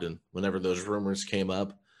Brogdon, whenever those rumors came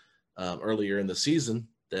up earlier in the season,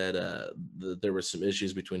 that there were some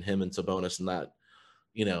issues between him and Sabonis not,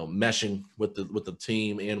 meshing with the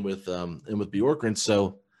team and with Bjorkgren.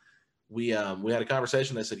 So we had a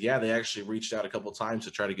conversation. They said, yeah, they actually reached out a couple of times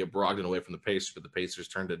to try to get Brogdon away from the Pacers, but the Pacers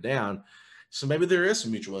turned it down. So maybe there is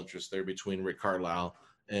some mutual interest there between Rick Carlisle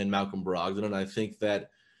and Malcolm Brogdon. And I think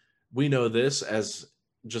that we know this as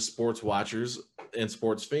just sports watchers and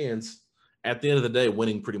sports fans. At the end of the day,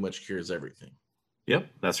 winning pretty much cures everything. Yep,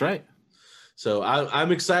 that's right. So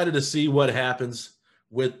I'm excited to see what happens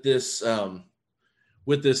with this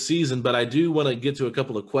season. But I do want to get to a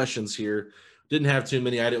couple of questions here. Didn't have too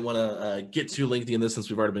many. I didn't want to get too lengthy in this since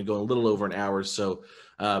we've already been going a little over an hour. So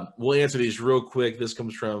we'll answer these real quick. This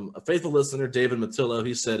comes from a faithful listener, David Matillo.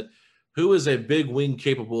 He said, who is a big wing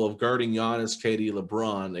capable of guarding Giannis, KD,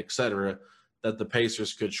 LeBron, etc., that the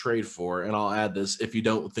Pacers could trade for? And I'll add this, if you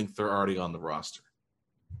don't think they're already on the roster.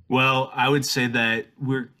 Well, I would say that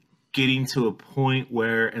we're getting to a point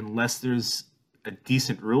where unless there's a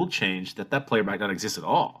decent rule change, that player might not exist at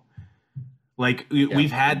all. Like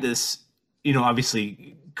we've had this,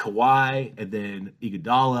 obviously Kawhi and then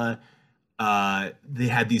Iguodala, they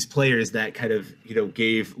had these players that kind of,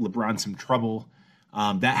 gave LeBron some trouble.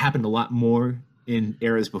 That happened a lot more in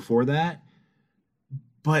eras before that.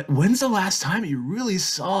 But when's the last time you really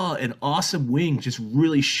saw an awesome wing just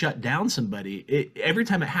really shut down somebody? Every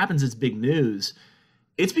time it happens, it's big news.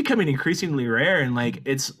 It's becoming increasingly rare. And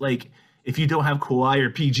it's like, if you don't have Kawhi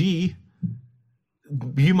or PG,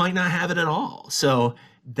 you might not have it at all. So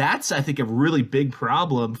that's, I think, a really big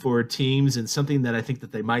problem for teams, and something that I think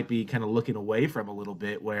that they might be kind of looking away from a little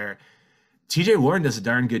bit, where TJ Warren does a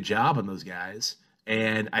darn good job on those guys.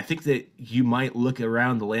 And I think that you might look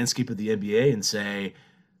around the landscape of the NBA and say,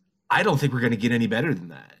 I don't think we're going to get any better than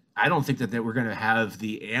that. I don't think that we're going to have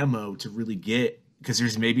the ammo to really get, because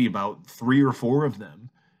there's maybe about 3 or 4 of them,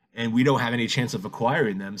 and we don't have any chance of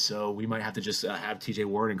acquiring them. So we might have to just have TJ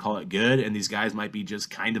Warren and call it good. And these guys might be just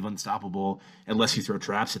kind of unstoppable unless you throw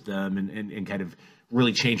traps at them and kind of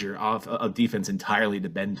really change your defense entirely to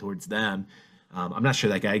bend towards them. I'm not sure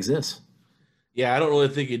that guy exists. Yeah, I don't really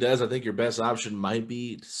think he does. I think your best option might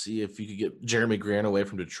be to see if you could get Jeremy Grant away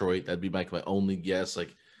from Detroit. That'd be my only guess.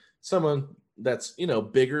 Like someone that's,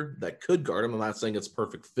 bigger that could guard him. I'm not saying it's a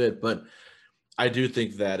perfect fit, but I do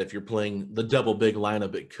think that if you're playing the double big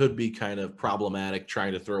lineup, it could be kind of problematic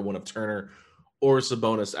trying to throw one of Turner or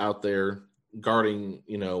Sabonis out there guarding,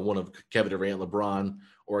 one of Kevin Durant, LeBron,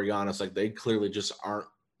 or Giannis. Like they clearly just aren't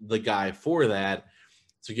the guy for that,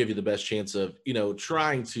 to give you the best chance of,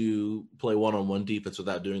 trying to play one-on-one defense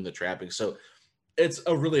without doing the trapping. So it's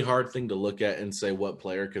a really hard thing to look at and say what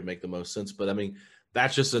player could make the most sense. But I mean,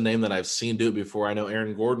 that's just a name that I've seen do it before. I know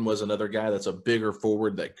Aaron Gordon was another guy that's a bigger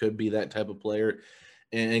forward that could be that type of player.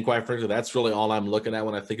 And quite frankly, that's really all I'm looking at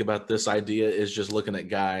when I think about this idea, is just looking at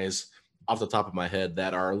guys off the top of my head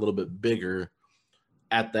that are a little bit bigger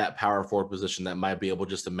at that power forward position that might be able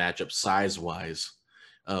just to match up size-wise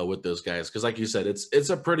with those guys. Because like you said, it's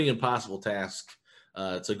a pretty impossible task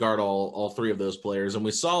to guard all 3 of those players. And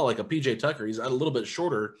we saw like a PJ Tucker, he's a little bit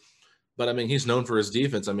shorter, but I mean, he's known for his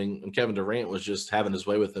defense. I mean, Kevin Durant was just having his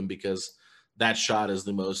way with him because that shot is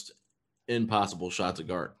the most impossible shot to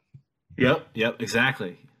guard. Yep,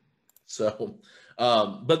 exactly. So,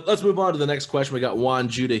 but let's move on to the next question. We got Juan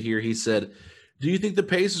Judah here. He said, do you think the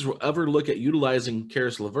Pacers will ever look at utilizing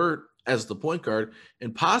Karis LeVert as the point guard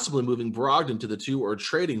and possibly moving Brogdon to the 2 or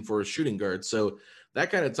trading for a shooting guard? So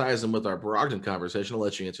that kind of ties in with our Brogdon conversation. I'll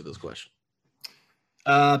let you answer this question.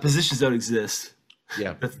 Positions don't exist.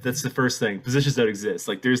 Yeah, that's the first thing. Positions don't exist.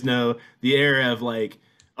 Like there's the era of like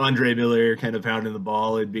Andre Miller kind of pounding the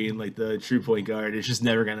ball and being like the true point guard. It's just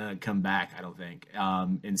never gonna come back, I don't think.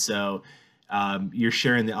 And so you're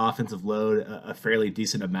sharing the offensive load a fairly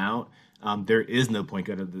decent amount. There is no point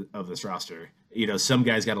guard of this roster. some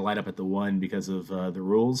guys got to line up at the 1 because of the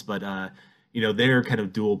rules, but they're kind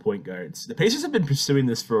of dual point guards. The Pacers have been pursuing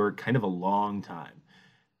this for kind of a long time.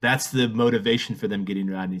 That's the motivation for them getting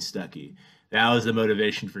Rodney Stuckey. That was the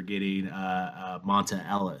motivation for getting Monta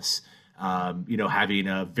Ellis.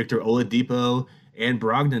 Having Victor Oladipo and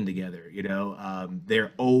Brogdon together.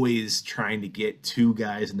 They're always trying to get 2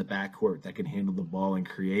 guys in the backcourt that can handle the ball and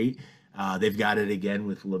create. They've got it again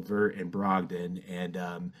with LeVert and Brogdon,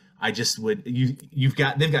 and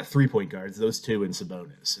they've got 3 point guards, those 2 and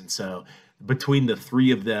Sabonis, and so between the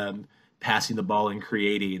 3 of them passing the ball and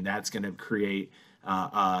creating, that's going to create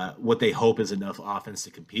what they hope is enough offense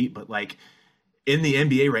to compete. But like in the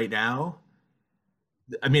NBA right now,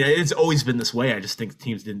 I mean, it's always been this way. I just think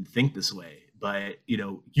teams didn't think this way. But,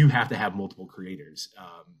 you have to have multiple creators,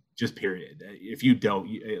 just period. If you don't,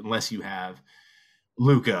 unless you have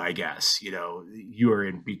Luka, I guess, you are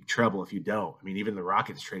in big trouble if you don't. I mean, even the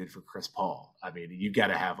Rockets traded for Chris Paul. I mean, you got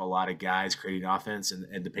to have a lot of guys creating offense,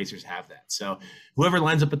 and the Pacers have that. So whoever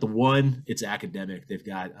lines up at the 1, it's academic. They've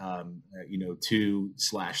got,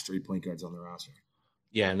 2/3 point guards on the roster.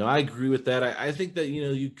 Yeah, no, I agree with that. I think that,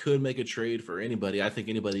 you could make a trade for anybody. I think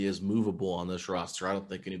anybody is movable on this roster. I don't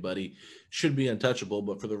think anybody should be untouchable,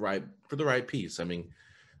 but for the right piece. I mean,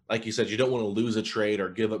 like you said, you don't want to lose a trade or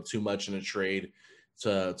give up too much in a trade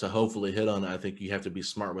to hopefully hit on it. I think you have to be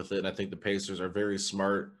smart with it. And I think the Pacers are very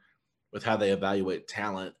smart with how they evaluate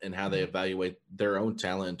talent and how they evaluate their own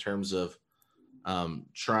talent in terms of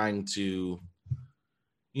trying to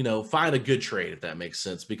find a good trade, if that makes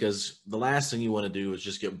sense, because the last thing you want to do is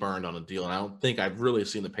just get burned on a deal. And I don't think I've really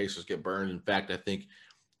seen the Pacers get burned. In fact, I think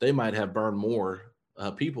they might have burned more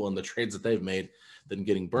people in the trades that they've made than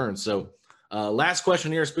getting burned. So last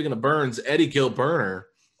question here, speaking of burns, Eddie Gilburner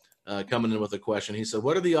coming in with a question. He said,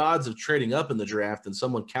 what are the odds of trading up in the draft? And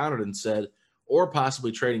someone countered and said, or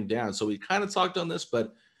possibly trading down. So we kind of talked on this,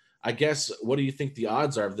 but I guess, what do you think the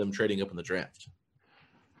odds are of them trading up in the draft?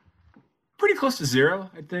 Pretty close to 0,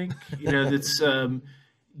 I think. That's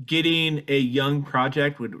getting a young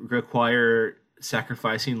project would require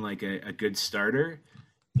sacrificing like a good starter,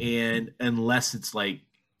 and unless it's like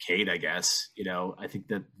Cade, I guess, I think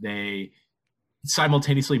that they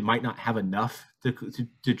simultaneously might not have enough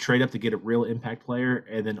to trade up to get a real impact player,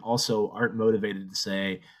 and then also aren't motivated to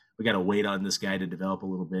say we got to wait on this guy to develop a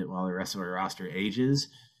little bit while the rest of our roster ages.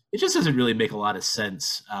 It just doesn't really make a lot of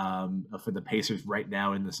sense for the Pacers right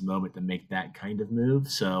now in this moment to make that kind of move.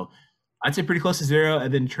 So I'd say pretty close to 0.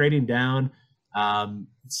 And then trading down,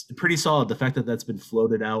 it's pretty solid. The fact that that's been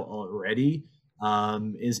floated out already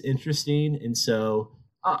is interesting. And so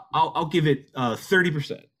I'll give it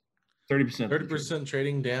 30%. 30%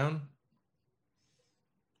 trading down?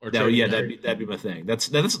 Or that'd be my thing. That's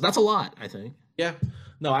a lot, I think. Yeah.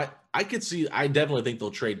 No, I could see – I definitely think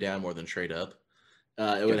they'll trade down more than trade up.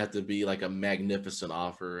 It would have to be like a magnificent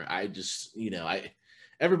offer. I just,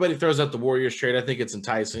 everybody throws out the Warriors trade. I think it's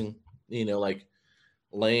enticing, like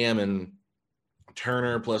Lamb and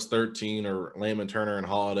Turner plus 13, or Lamb and Turner and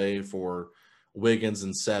Holiday for Wiggins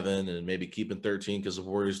and 7, and maybe keeping 13 because the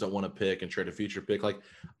Warriors don't want to pick and trade a future pick. Like,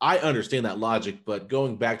 I understand that logic, but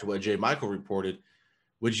going back to what Jay Michael reported,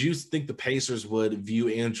 would you think the Pacers would view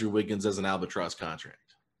Andrew Wiggins as an albatross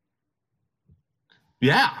contract?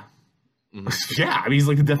 Yeah. Mm-hmm. Yeah, I mean, he's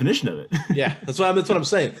like the definition of it. Yeah, that's what I'm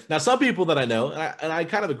saying. Now, some people that I know, and I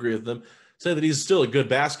kind of agree with them, say that he's still a good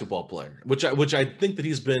basketball player, which I think that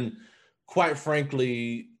he's been, quite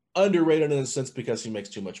frankly, underrated in a sense because he makes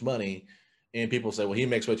too much money, and people say, well, he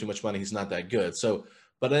makes way too much money, he's not that good. So,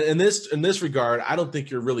 but in this regard, I don't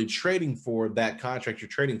think you're really trading for that contract. You're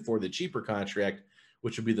trading for the cheaper contract,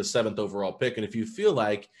 which would be the 7th overall pick. And if you feel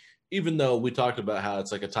like, even though we talked about how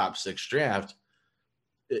it's like a top 6 draft,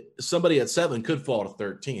 somebody at 7 could fall to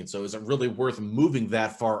 13. So is it really worth moving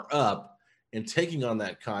that far up and taking on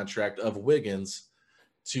that contract of Wiggins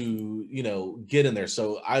to, get in there?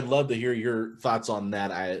 So I'd love to hear your thoughts on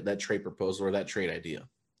that trade proposal or that trade idea.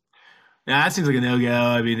 Yeah, that seems like a no-go.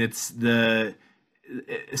 I mean,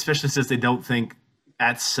 especially since they don't think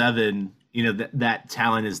at 7, that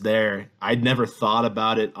talent is there. I'd never thought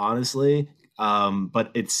about it, honestly.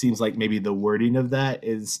 But it seems like maybe the wording of that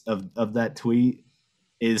of that tweet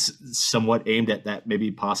is somewhat aimed at that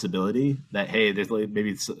maybe possibility that, hey, there's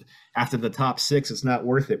maybe after the top 6, it's not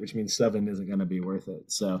worth it, which means 7 isn't going to be worth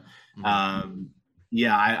it. So,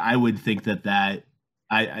 I would think that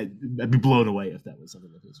I'd be blown away if that was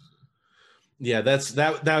something that was. Yeah,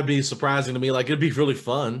 that would be surprising to me. Like, it'd be really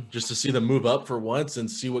fun just to see them move up for once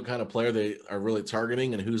and see what kind of player they are really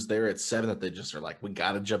targeting and who's there at 7 that they just are like, we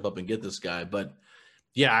got to jump up and get this guy. But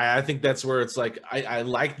Yeah, I think that's where it's like I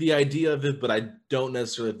like the idea of it, but I don't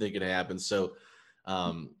necessarily think it happens. So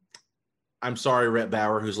I'm sorry, Rhett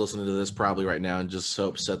Bauer, who's listening to this probably right now and just so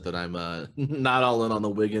upset that I'm not all in on the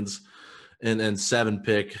Wiggins and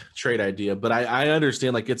 7-pick trade idea. But I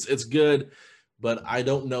understand, like, it's good, but I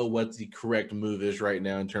don't know what the correct move is right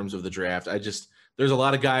now in terms of the draft. There's a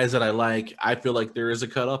lot of guys that I like. I feel like there is a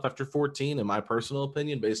cutoff after 14, in my personal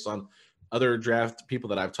opinion, based on other draft people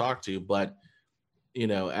that I've talked to. But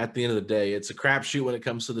at the end of the day, it's a crapshoot when it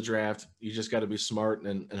comes to the draft. You just got to be smart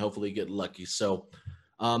and hopefully get lucky. So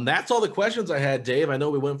that's all the questions I had, Dave. I know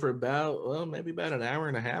we went for maybe about an hour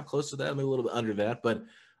and a half, close to that, maybe a little bit under that. But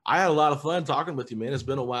I had a lot of fun talking with you, man. It's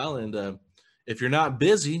been a while. And if you're not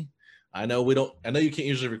busy, I know you can't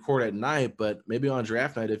usually record at night, but maybe on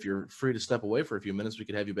draft night, if you're free to step away for a few minutes, we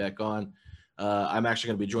could have you back on. I'm actually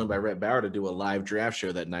going to be joined by Rhett Bauer to do a live draft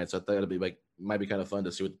show that night. So I thought might be kind of fun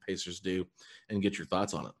to see what the Pacers do and get your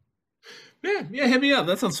thoughts on it. Yeah, hit me up.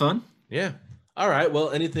 That sounds fun. Yeah. All right.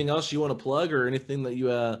 Well, anything else you want to plug or anything that you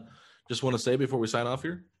just want to say before we sign off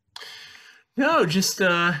here? No, just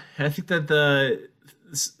I think that the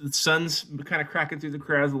Suns kind of cracking through the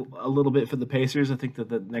crowds a little bit for the Pacers. I think that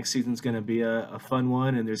the next season's going to be a fun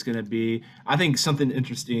one, and there's going to be, I think, something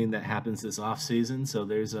interesting that happens this offseason. So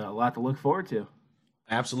there's a lot to look forward to.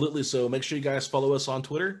 Absolutely. So make sure you guys follow us on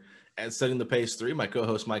Twitter at Setting the Pace 3. My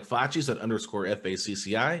co-host Mike Facci's at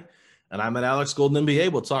 _FACCI. And I'm at Alex Golden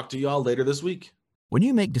NBA. We'll talk to you all later this week. When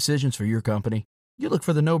you make decisions for your company, you look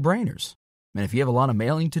for the no-brainers. And if you have a lot of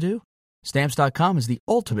mailing to do, Stamps.com is the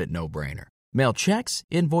ultimate no-brainer. Mail checks,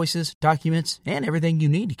 invoices, documents, and everything you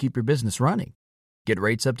need to keep your business running. Get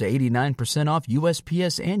rates up to 89% off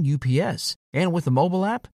USPS and UPS. And with the mobile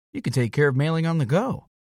app, you can take care of mailing on the go.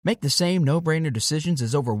 Make the same no-brainer decisions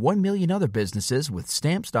as over 1 million other businesses with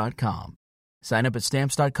Stamps.com. Sign up at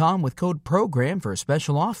Stamps.com with code PROGRAM for a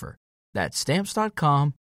special offer. That's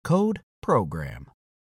Stamps.com, code PROGRAM.